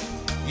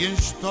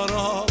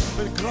jinxtorob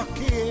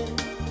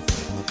bil-krokkijiet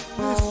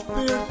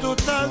l-ispirtu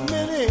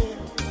tal-miliet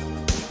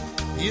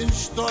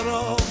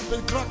jinxtorob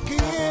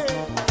bil-krokkijiet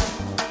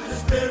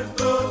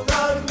l-ispirtu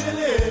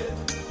tal-miliet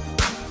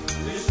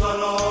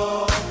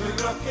jinxtorob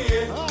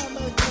bil-krokkijiet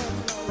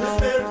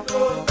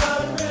l-ispirtu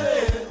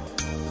tal-miliet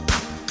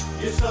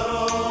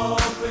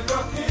jinxtorob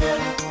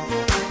bil-krokkijiet.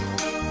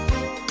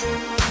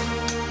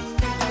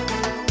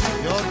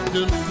 Jott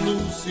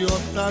il-flus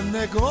jott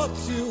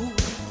tan-negozju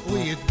u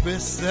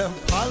jitbissem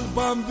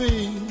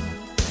bħal-bambin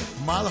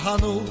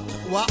mal-ħanut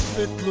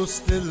waqfitlu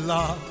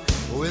stilla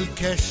u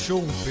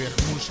il-kexxun fih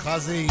mhux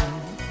ħażin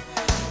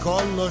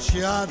kollox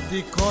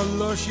jgħaddi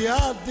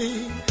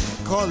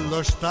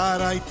kollox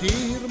tara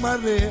jtir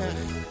marriħ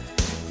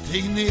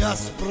tini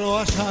aspro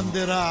għax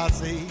għandi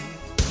rasi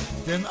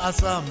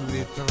tinqasam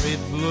li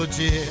trid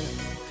bluġieħ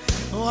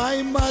u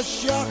għajma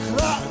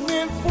xjaħraqni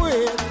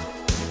l-fwiet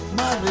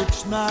ma rridx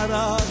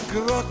nara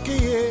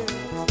krokkijiet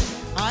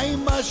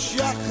għajma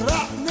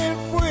xjaħraqni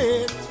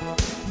l-fwiet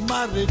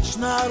ma rridx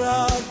nara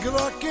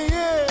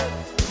krokkijiet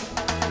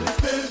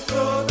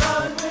l-ispirtu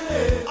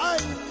tal-miliet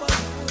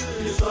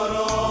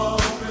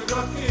jinxtorob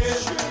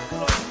bil-krokkijiet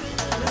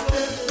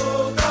l-ispirtu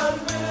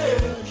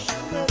tal-miliet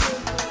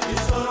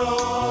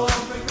jinxtorob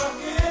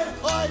bil-krokkijiet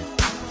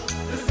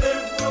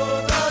l-ispirtu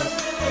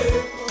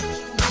tal-miliet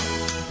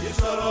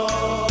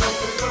jinxtorob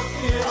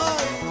bil-krokkijiet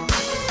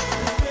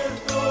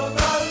l-ispirtu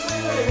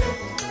tal-miliet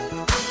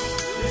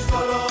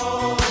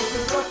jinxtorob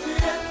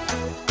bil-krokkijiet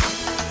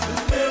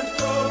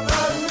l-ispirtu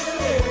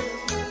tal-miliet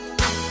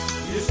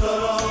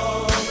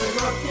jinxtorob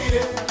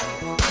bil-krokkijiet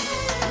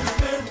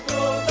l-ispirtu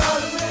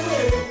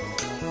tal-miliet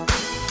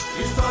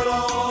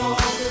jinxtorob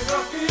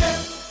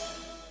bil-krokkijiet.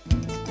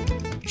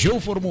 Ġew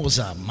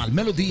Formosa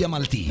mal-melodija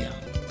Maltija.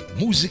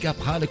 Mużika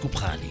bħalek u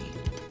bħali.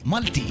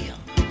 Maltija.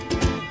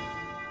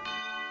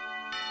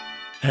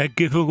 Hekk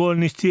kif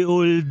ukoll nixtiequ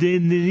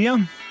l-din dinja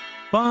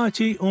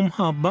paċi u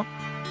mħabba.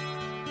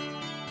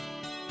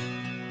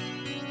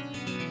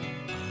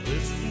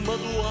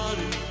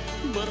 Madwari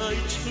ma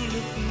rajtx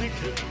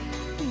l-fniker,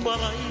 ma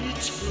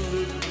rajtx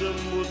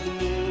l-rem u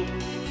d-mur.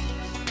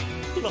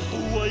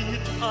 Laħwa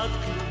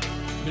jitqatlu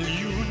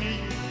miljuni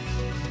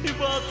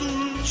ibatu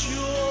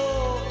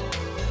l-ġor.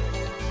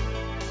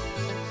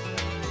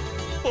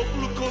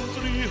 Poplu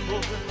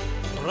kontriħor,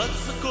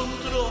 razza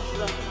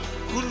kontroħra,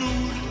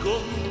 kulur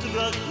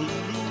kontra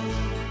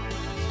kulur.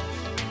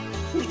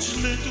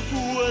 Uġlet u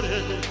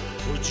gweren,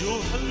 u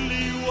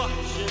ġuħli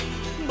waħxen,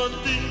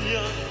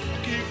 mad-dinja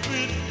kif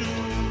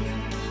iddur.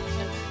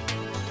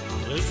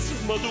 Ħares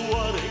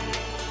madwarek,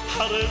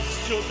 ħares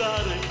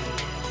ġodarek,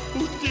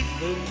 u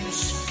tifhemx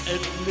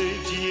qed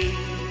ngħid jien.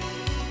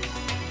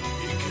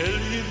 Ikel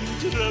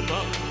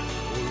jintrema u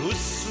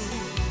lussu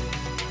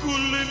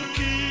kull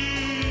imkien.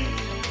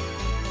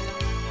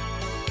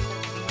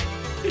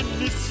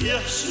 In-nies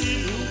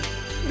jaħxilu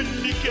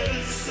milli kell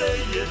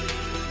sejjer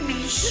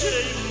min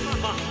xejn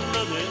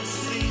maħna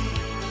neqsin.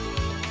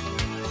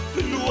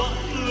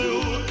 Fil-waqt li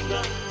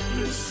ħudna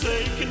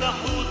mis-sejkna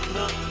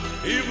ħudna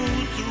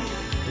imutu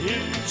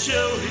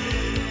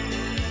imġewħin.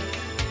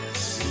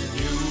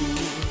 Sinjur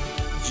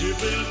ġib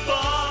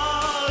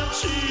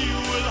il-paċi u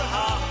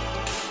l-ħaq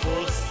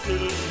fost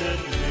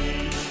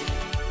il-nedmin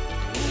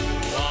u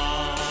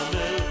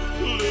għamel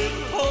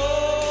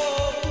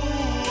l-ħob u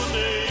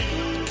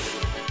nejnu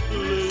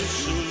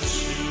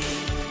l-xulxin.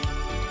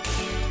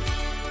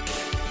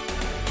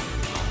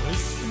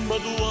 Ħares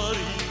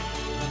madwari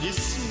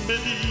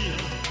nismedija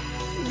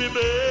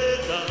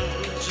mibeda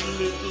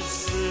ġlitu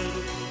s-ser.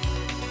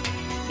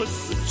 Ma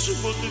s-sibx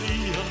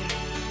modrija,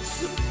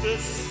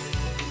 s-sibes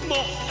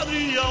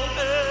moħrija u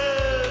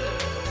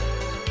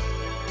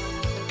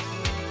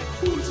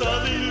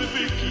Użani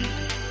l-biki,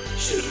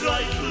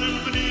 xirrajt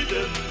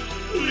l-bnidem,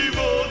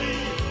 limoni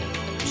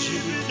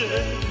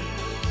ġibidem.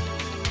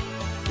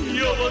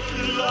 Jobot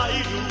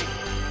l-lajlu,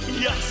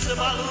 jaħseb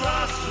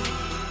għal-rasu,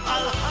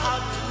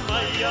 għal-ħat ma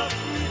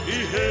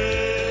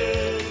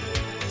jabbiħed.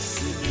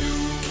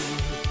 Sinjur,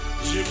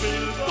 ġib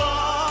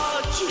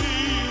il-paċi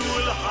u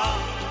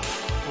l-ħaq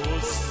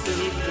fost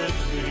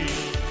il-nedmin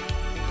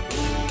u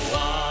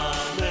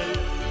għamel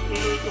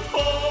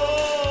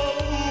l-ħob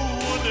u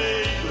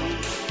nejlu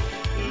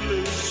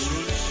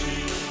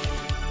l-xulxin.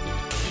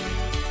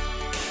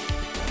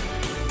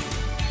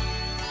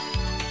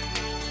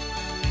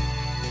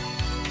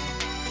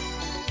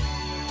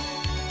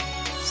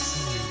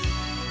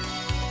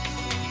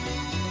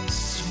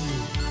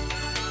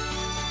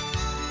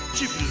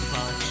 Ġib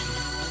il-paċi.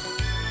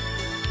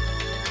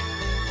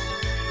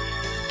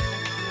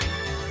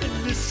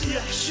 In-nies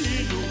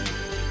jaħxilu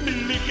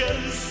milli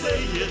kell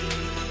sejjer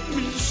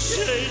min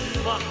xejn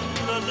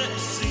maħna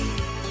neqsin.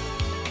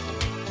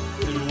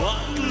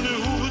 Il-waqt li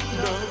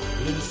ħudna,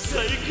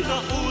 il-sejkna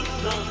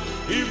ħudna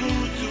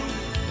imutu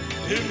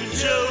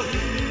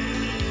imġewħin.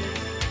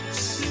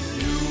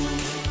 Sinjur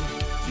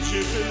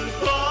ġib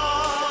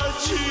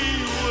il-paċi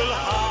u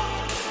l-ħaq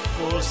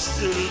fost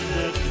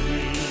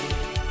il-nedmin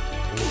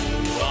u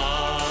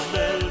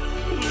għamel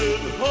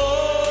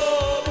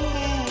l-ħob u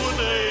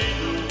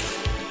nejlu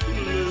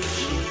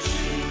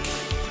l-xulxin.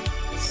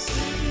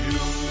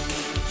 Sinjur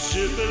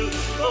ġib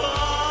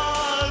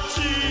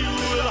il-paċi u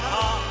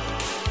l-ħaq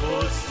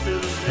fost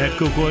il-nedmin. Hekk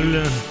ukoll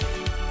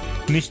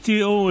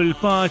nixtiequ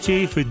l-paċi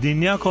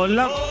fid-dinja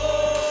kollha.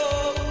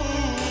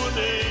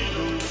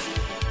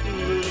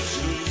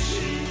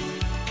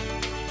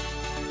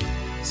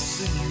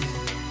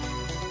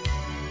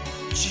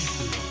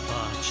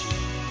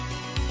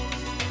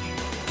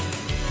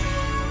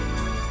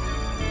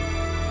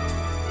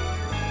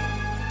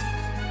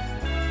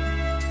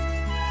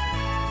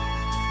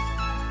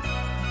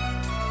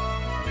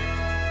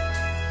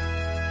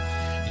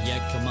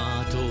 Jekk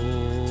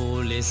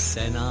matul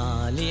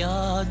is-sena li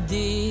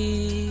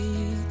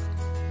għaddiet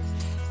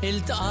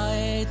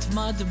iltqajt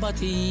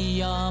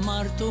madbatija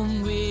martum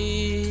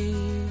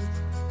wiet,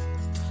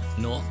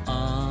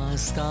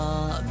 nuqqas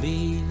ta'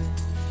 qbil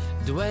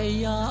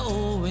dwejja u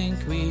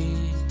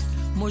inkwiet,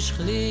 mhux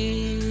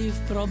ħlief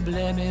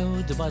problemi u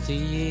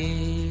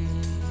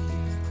dbatijiet,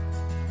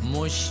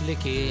 mhux li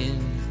kien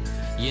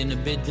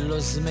jinbidlu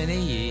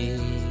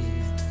żminijiet.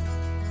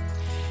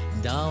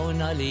 Dawn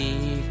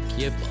għalik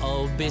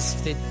jibqgħu biss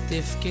ftit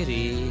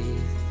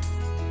tifkiriet.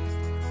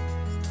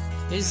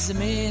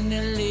 Iż-żmien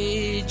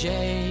li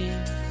ġej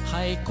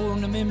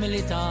ħajkun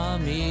mimli ta'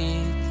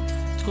 miet,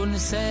 tkun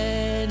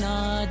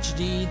sena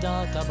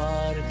ġdida ta'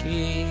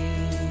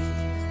 barkiet.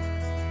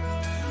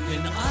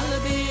 Min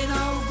qalbi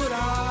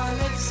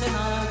nawguralek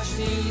sena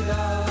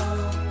ġdida,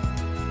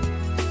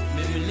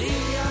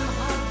 mimlija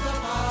mħadda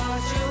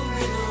paċi u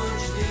bidu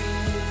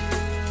ġdid.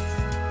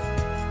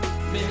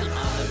 Min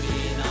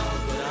qalbi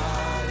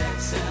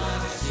sena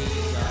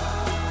ġdida,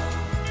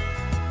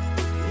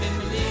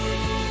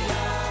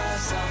 mimlija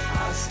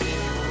saħħa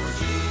snin u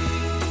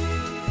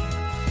ġid.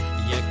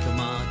 Jekk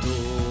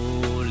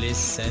matul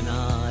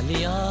is-sena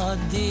li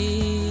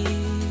għaddiet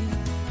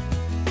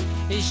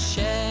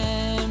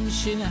Ix-xemx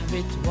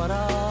inħbit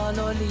wara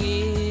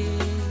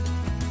l-oljiet,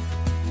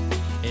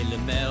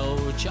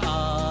 il-mewġ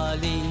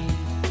għali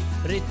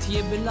rid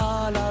jibla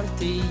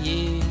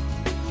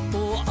l-artijiet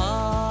u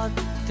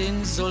qatt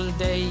tinżul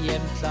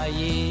dejjem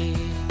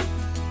tlajiet.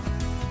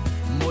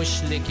 Mhux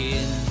li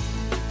kien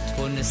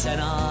tkun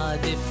sena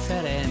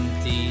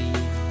differenti,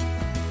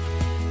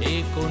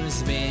 ikun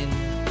żmien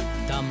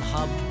ta'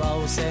 mħabba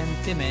u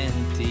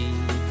sentimenti.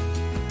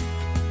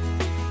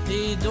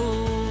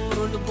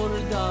 Iduru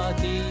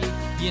l-burdati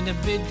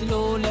jinbidlu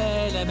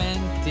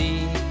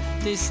l-elementi,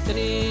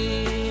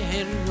 tistriħ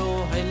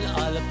ir-ruħ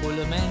il-qalb u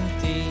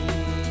l-menti.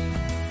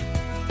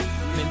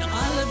 Min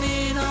qalbi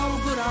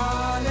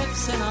nawguralek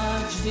sena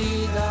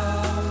ġdida,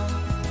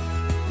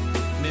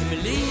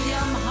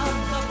 mimlija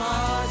mħabba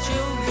paċi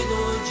u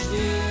bidu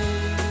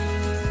ġdid.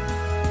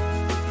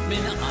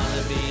 Min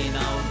qalbi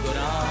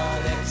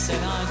nawguralek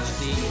sena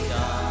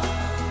ġdida,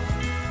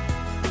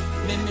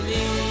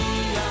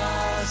 mimlija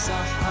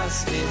saħħa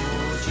slim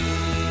u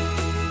ġid.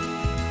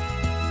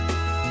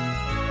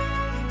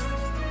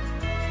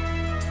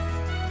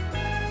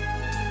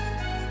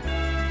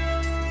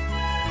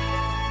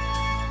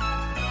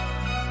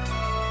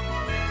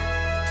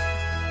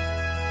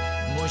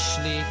 Mhux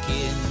li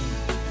kien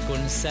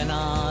tkun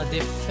sena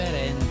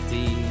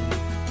differenti,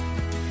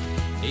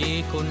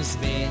 ikun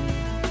żmien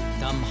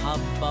ta'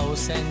 mħabba u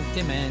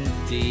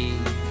sentimenti.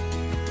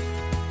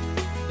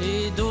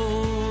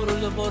 Iduru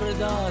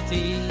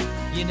l-bordati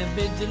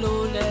jinbidlu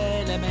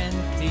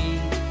l-elementi,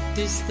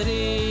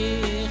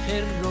 tistriħ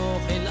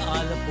ir-ruħ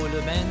il-qalb u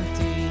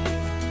l-menti.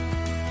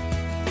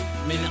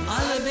 Min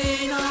qalbi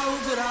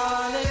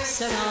nawguralek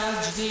sena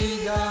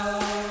ġdida,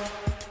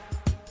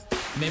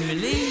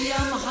 mimlija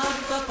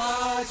mħabba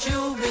paċi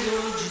u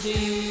bidu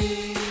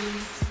ġdid.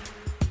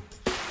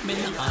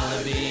 Min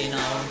qalbi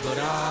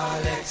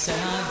nawguralek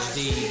sena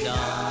ġdida,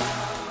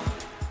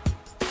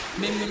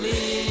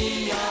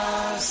 mimlija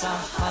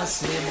saħħa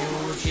slim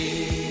u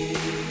ġid.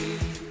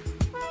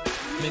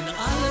 Min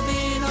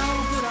qalbi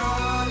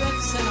nawguralek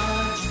sena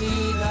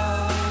ġdida,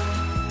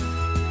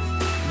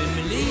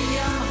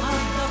 mimlija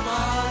mħabba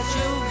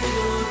paċi u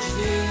bidu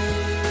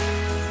ġdid.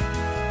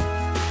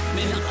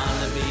 Min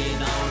qalbi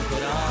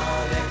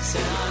nawguralek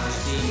sena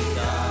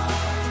ġdida,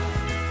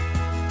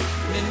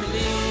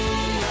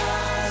 mimlija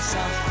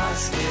saħħa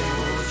slim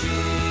u ġid.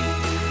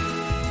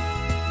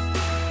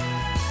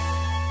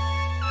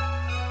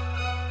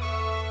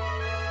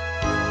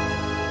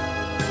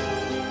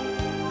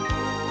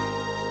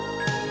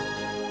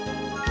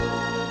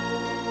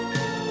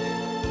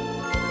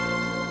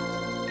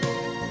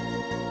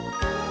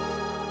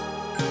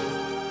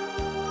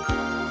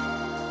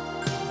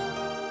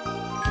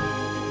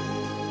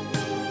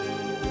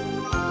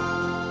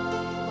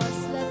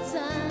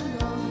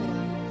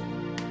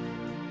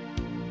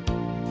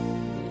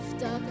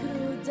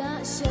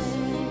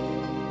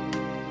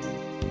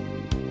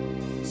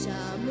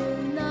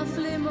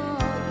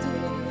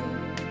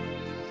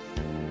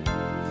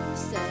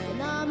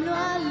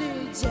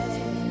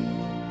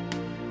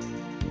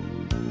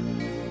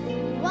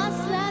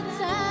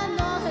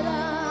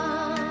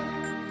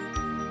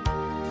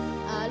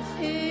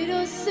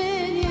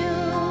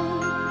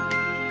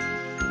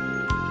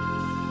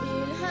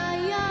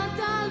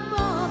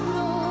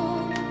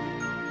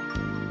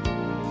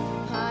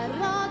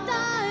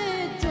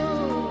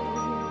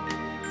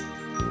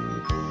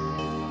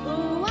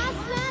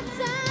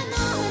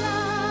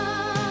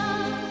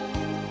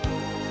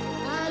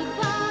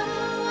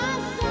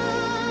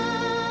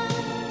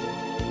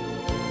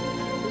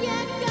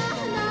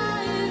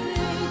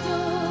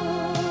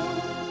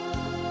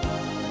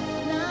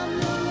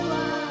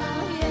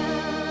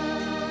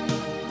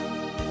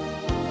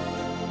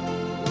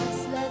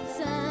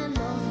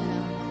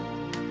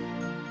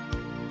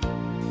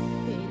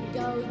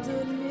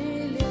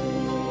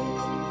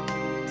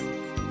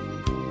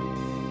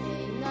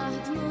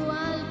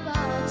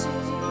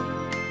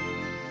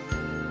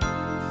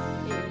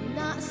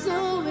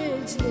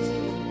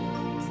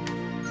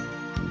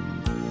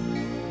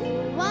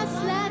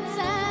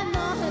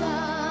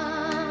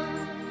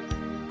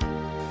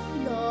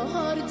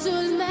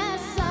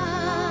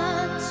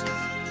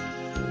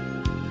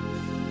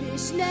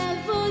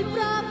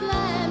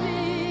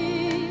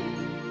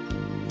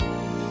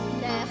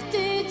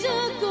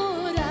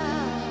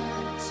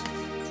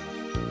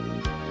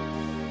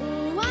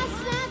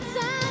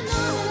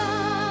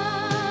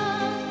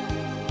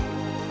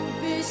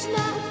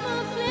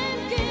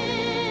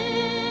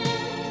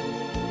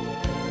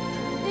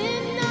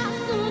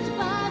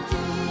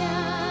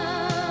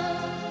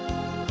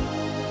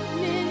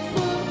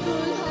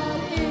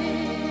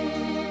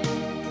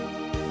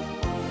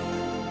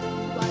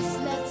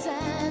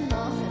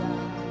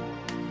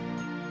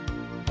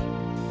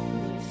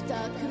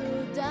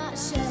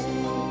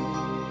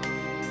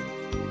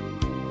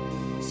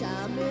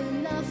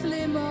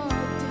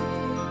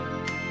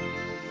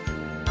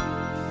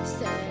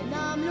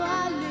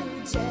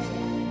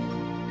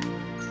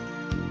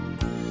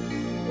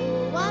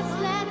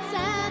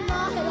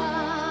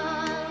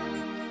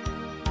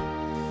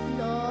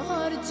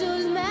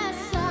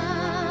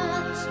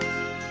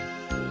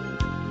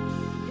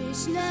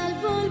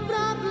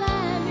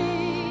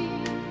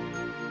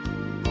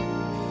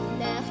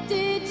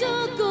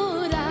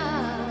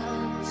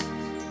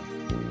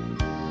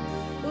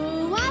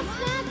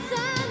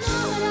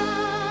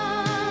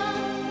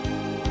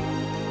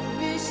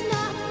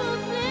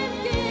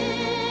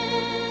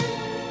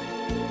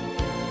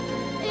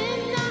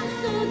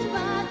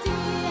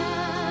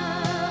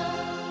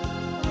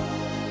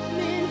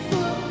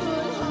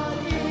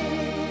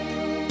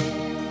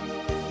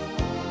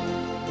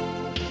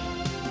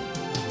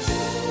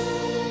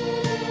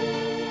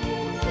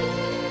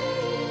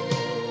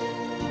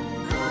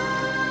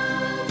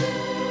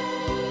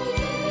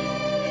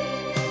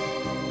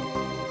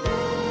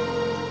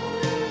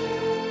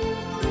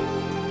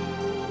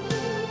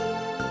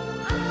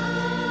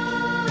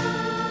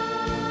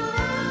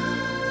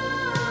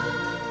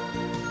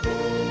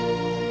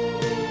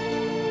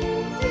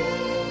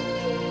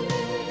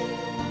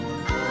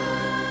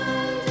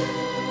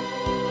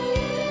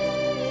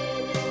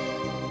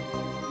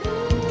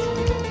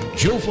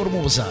 Ġew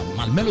Formosa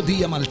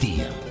mal-melodija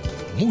Maltija.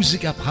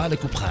 Mużika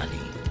bħalek u bħali.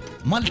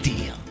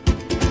 Maltija.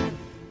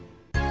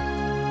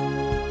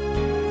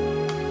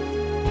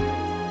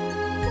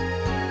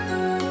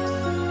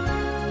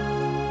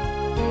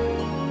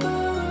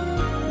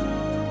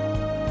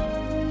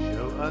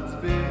 Xewqat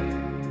sbieħ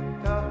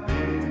ta'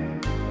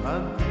 ħbieb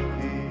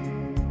antiki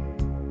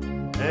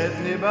qed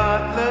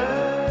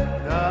nibatlek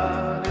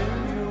dan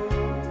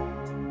il-jum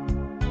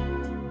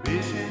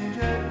biex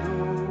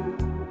inġeddu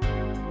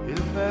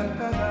il-ferħ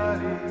ta'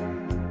 dari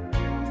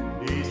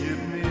li ġib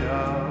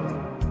miegħu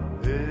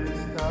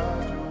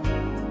l-istaġun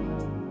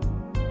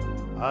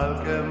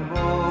għalkemm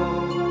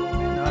bogħod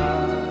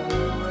mingħajr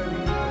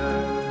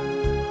welidek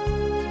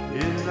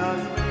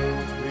in-nas minn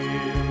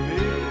twil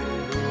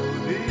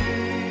mill-ludi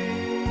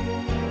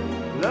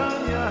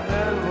l-anja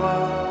ħelwa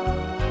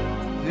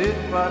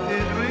titfa'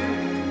 tidwi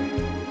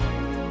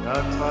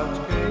tatfaċ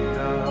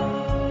kejna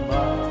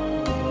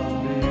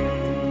bambin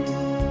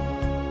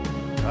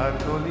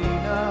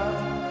kartolina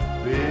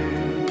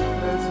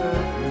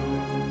bil-eżempju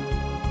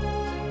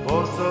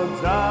borzot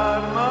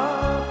żgħar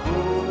ma'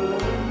 kull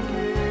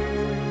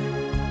imkien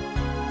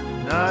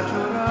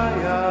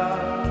naġuraja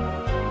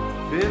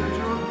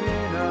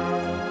fil-ġubbina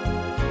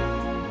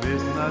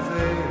bitna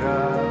żgħira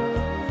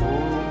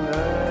fuq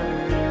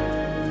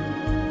l-għerien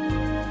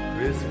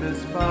Christmas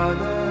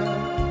father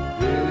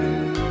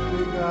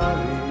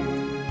bil-rigali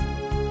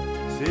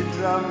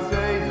Sidra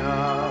mżejna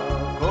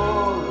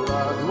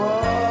kollha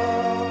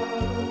dwar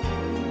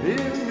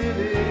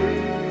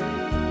il-miliet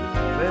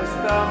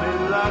festa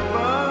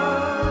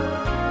mill-akbar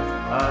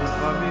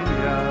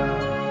għal-familja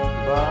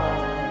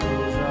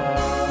Barbuża.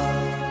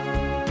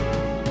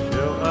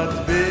 Xewqat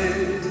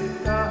sbieħ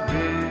ta'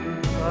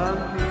 ħbieb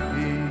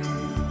antiki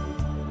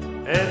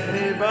qed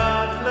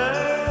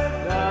nibatlek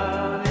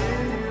dan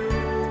il-jum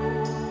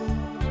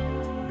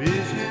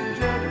biex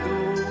inġeddu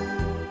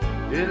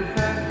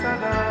il-ferħ ta'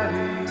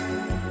 dari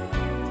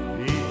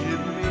li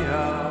ġib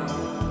miegħu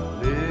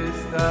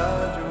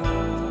l-istaġun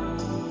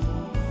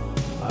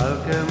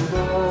għalkemm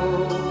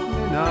bogħod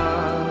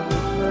mingħajr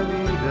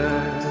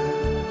welidek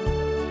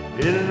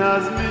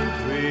il-nas minn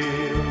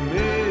twil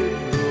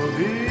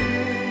mill-ludi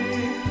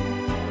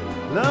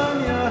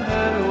l-anja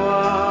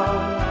ħelwa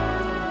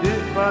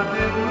titfa'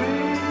 tidwi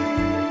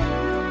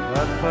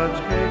tatfaċ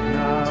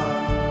kejna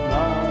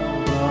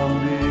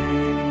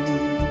mal-bambin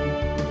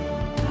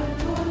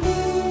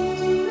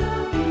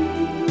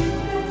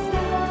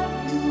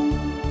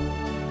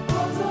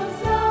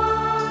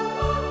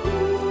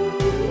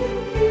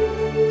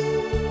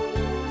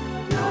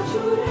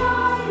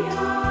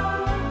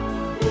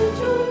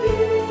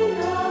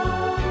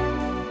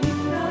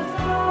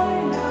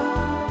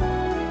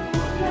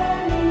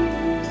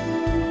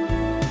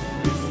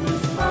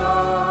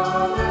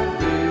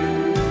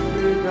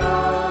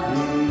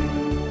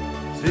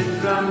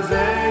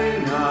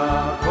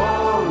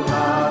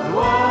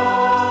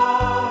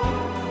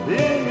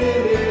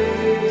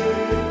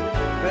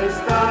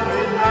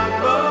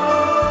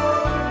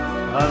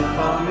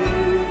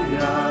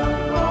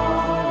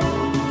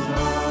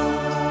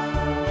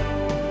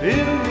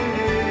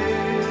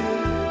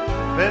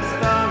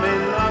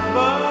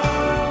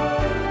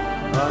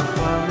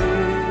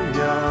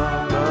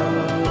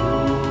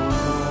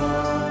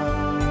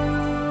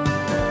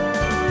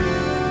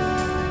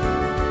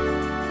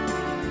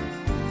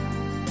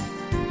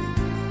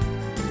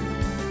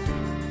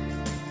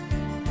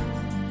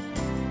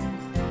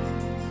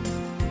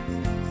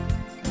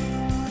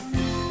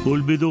U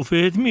l-bidu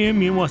fiħt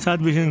miem jim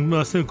wasad biex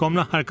nwasilkom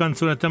l-aħħar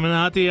kanzunetta minn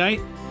ħati għaj.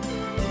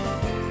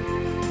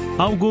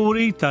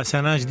 Awguri ta'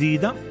 sena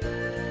ġdida.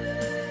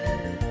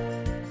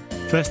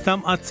 Festa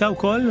mqazza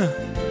wkoll.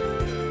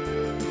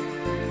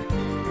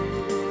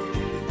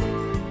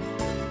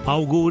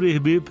 Awguri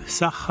ħbib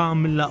saħħa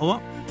mill-aqwa.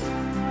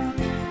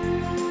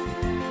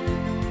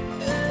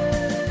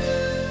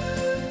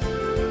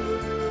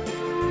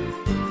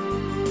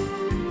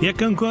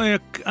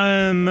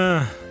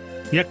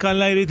 Jekk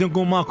Alla jrid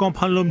nkun magħkom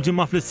bħallum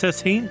ġimgħa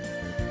fl-istess ħin.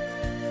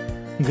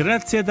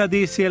 Grazzi ta'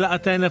 disi la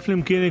qatajna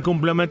flimkien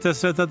il-komplement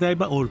tas-seta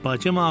tajba u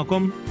l-paċi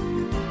magħkom.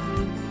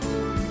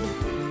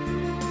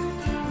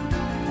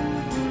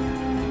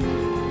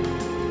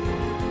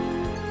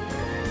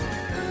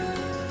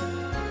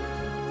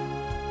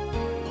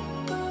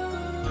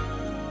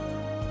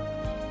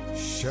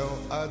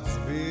 Xewqat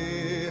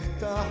sbieħ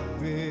ta'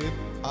 ħbieb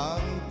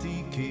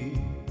antiki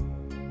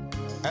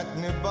qed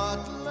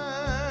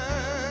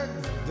nibatlek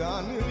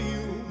f'dan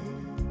il-jum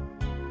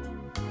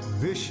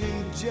biex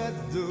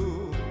inġeddu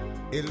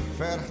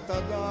il-ferħ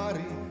ta'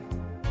 dari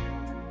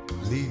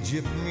li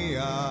ġib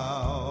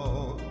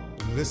miegħu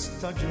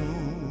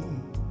l-istaġun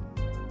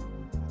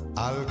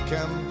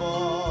għalkemm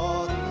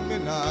bogħod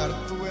mingħajr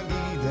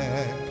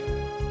twelidek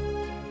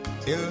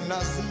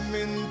il-nas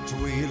minn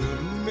twil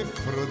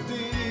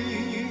mifrudi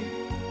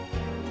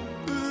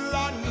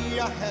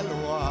l-anja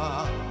ħelwa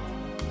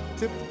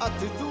tibqa'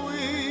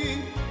 tidwi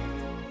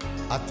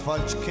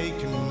għatfall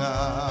ċkejkna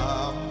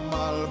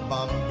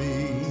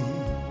mal-bambin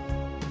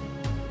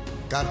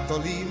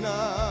kartolina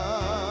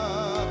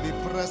bi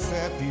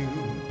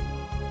presepju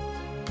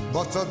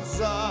bozzot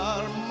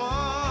żar ma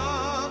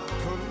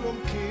kullum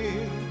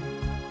kien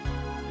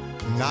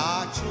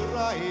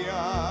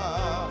naċurajja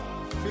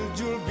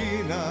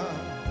fil-ġulbina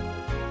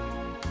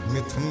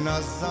mitħna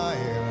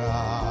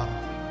żgħira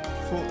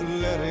fuq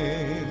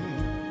l-erin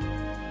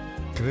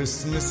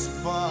Christmas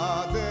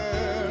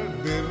father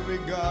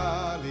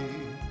bir-rigali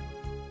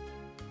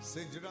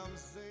siġra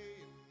mżejjer